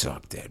gonna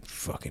suck that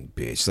fucking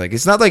bitch." Like,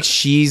 it's not like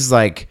she's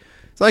like,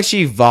 it's like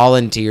she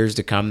volunteers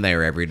to come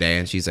there every day,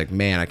 and she's like,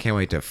 "Man, I can't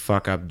wait to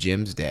fuck up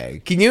Jim's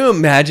day." Can you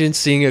imagine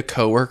seeing a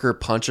coworker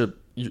punch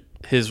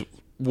his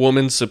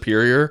woman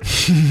superior?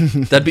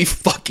 That'd be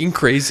fucking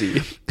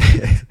crazy.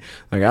 Like,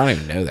 I don't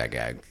even know that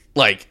guy.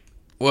 Like,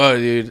 whoa,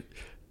 dude.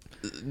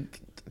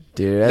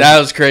 Dude, That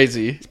was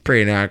crazy.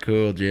 pretty not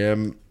cool,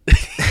 Jim.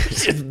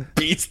 Just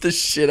beats the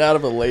shit out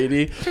of a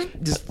lady.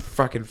 Just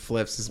fucking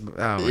flips his. Oh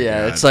my God.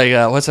 It's like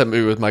what's that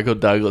movie with Michael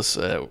Douglas?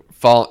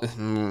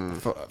 Falling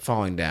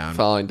Falling down.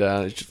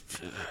 It's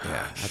just,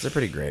 Yeah, that's a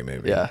pretty great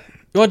movie. yeah.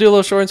 You want to do a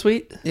little short and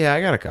sweet? Yeah,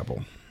 I got a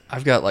couple.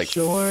 I've got like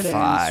Short and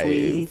 5.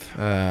 sweet.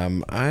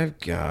 I've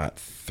got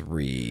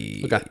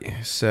 3. Okay.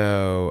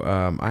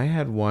 So, I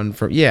had one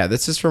from. Yeah,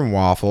 this is from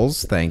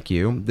Waffles. Thank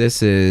you.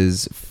 This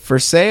is for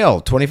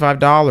sale.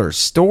 $25.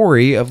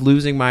 Story of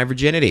losing my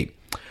virginity.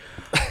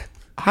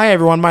 Hi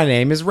everyone, my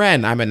name is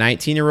Ren. I'm a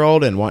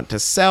 19-year-old and want to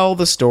sell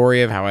the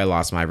story of how I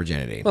lost my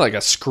virginity. Like a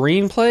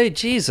screenplay?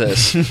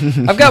 Jesus.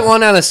 I've got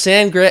one out of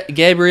San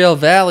Gabriel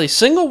Valley.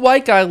 Single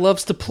white guy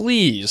loves to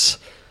please.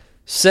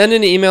 Send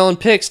an email and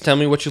pics. Tell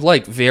me what you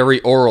like. Very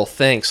oral.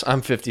 Thanks.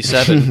 I'm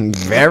 57.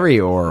 Very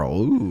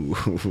oral. Ooh.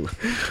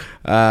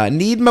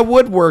 Need my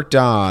wood worked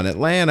on.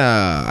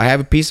 Atlanta. I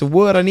have a piece of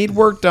wood I need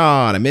worked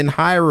on. I'm in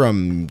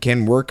Hiram.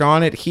 Can work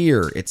on it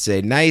here. It's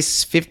a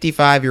nice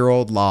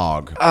 55-year-old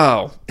log.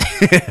 Oh.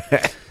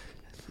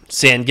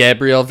 San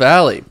Gabriel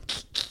Valley.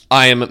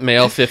 I am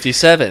male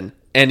 57.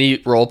 Any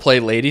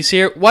roleplay ladies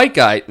here? White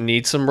guy.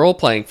 Need some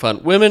roleplaying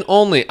fun. Women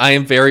only. I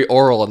am very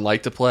oral and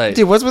like to play.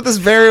 Dude, what's with this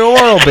very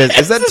oral business?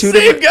 Is that It's two the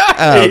same different?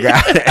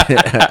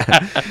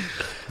 guy. Oh, God.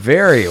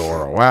 Very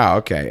oral. Wow.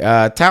 Okay.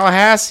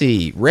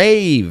 Tallahassee.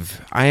 Rave.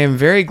 I am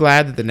very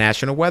glad that the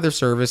National Weather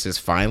Service has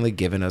finally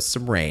given us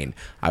some rain.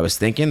 I was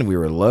thinking we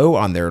were low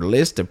on their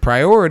list of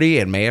priority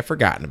and may have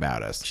forgotten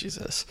about us.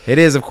 Jesus. It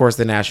is, of course,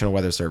 the National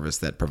Weather Service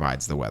that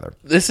provides the weather.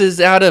 This is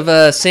out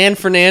of San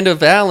Fernando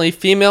Valley.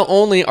 Female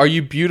only. Are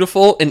you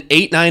beautiful? An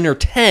 8, 9, or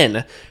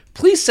 10?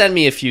 Please send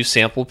me a few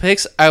sample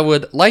pics. I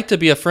would like to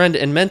be a friend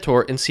and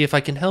mentor and see if I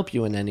can help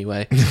you in any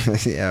way.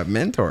 Yeah,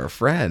 mentor,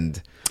 friend.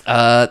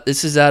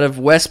 This is out of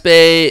West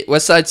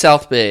Side,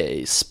 South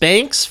Bay.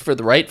 Spanx for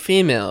the right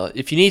female.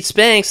 If you need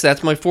Spanx,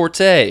 that's my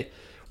forte.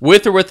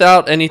 With or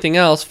without anything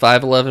else,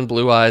 5'11",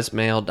 blue eyes,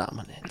 male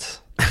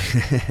dominant.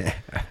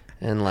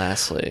 And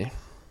lastly,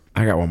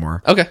 I got one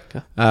more. okay.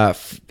 Go.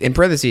 In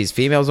parentheses,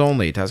 females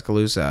only,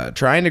 Tuscaloosa.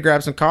 Trying to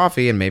grab some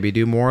coffee and maybe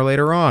do more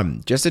later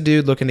on. Just a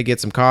dude looking to get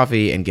some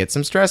coffee and get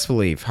some stress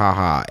relief.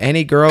 Haha.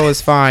 Any girl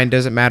is fine.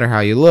 Doesn't matter how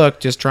you look.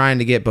 Just trying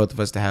to get both of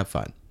us to have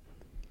fun.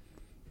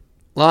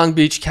 Long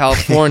Beach,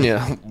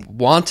 California.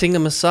 Wanting a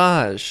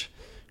massage.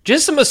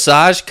 Just a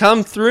massage.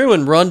 Come through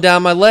and run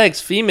down my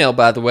legs. Female,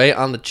 by the way,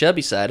 on the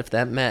chubby side, if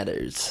that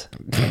matters.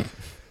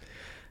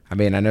 I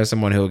mean, I know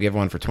someone who will give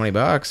one for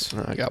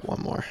 $20. I got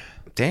one more.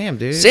 Damn,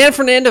 dude. San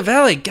Fernando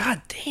Valley.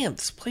 God damn,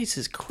 this place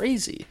is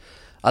crazy.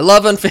 I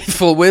love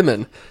unfaithful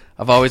women.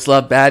 I've always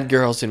loved bad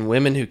girls and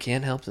women who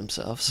can't help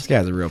themselves. This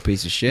guy's a real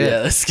piece of shit.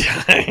 Yeah, this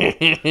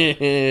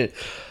guy.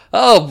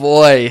 Oh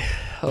boy.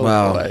 Oh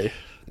Well, boy.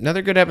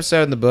 Another good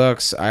episode in the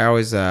books. I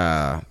always,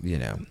 I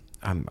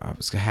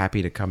was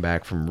happy to come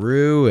back from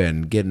Rue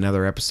and get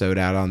another episode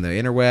out on the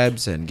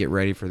interwebs and get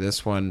ready for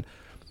this one.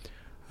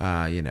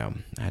 I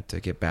had to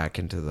get back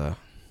into the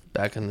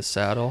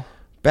Saddle.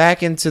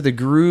 back into the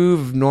groove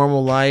of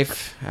normal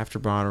life after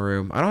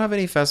Bonnaroo. I don't have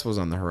any festivals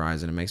on the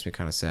horizon. It makes me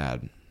kind of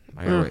sad.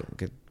 I gotta wait.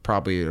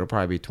 It'll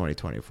probably be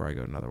 2020 before I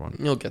go to another one.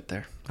 You'll get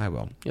there. I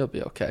will. You'll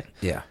be okay.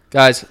 Yeah.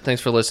 Guys,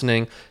 thanks for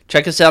listening.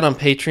 Check us out on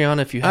Patreon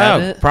if you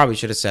haven't. Probably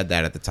should have said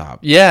that at the top.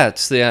 Yeah,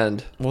 it's the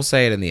end. We'll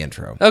say it in the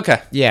intro.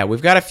 Okay. Yeah,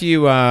 we've got a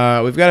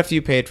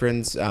few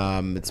patrons.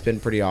 It's been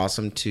pretty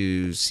awesome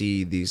to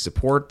see the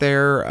support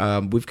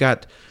there. We've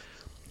got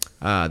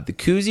the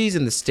koozies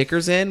and the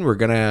stickers in.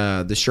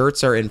 The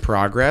shirts are in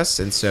progress,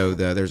 and so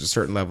there's a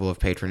certain level of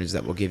patronage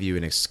that will give you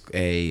a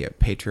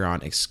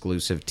Patreon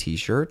exclusive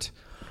T-shirt.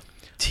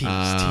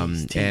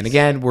 Tease. And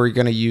again, we're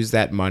going to use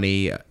that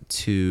money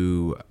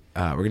we're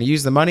going to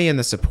use the money and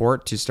the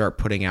support to start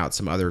putting out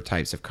some other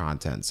types of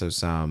content. So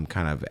some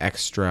kind of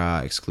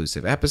extra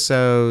exclusive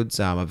episodes,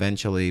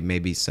 eventually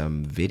maybe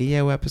some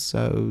video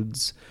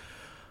episodes.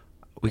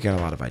 We got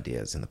a lot of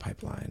ideas in the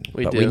pipeline.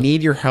 We but do. we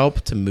need your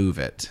help to move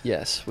it.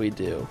 Yes, we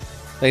do.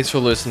 Thanks for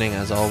listening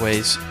as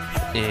always,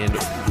 and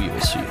we will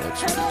see you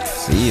next week.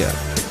 See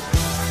ya.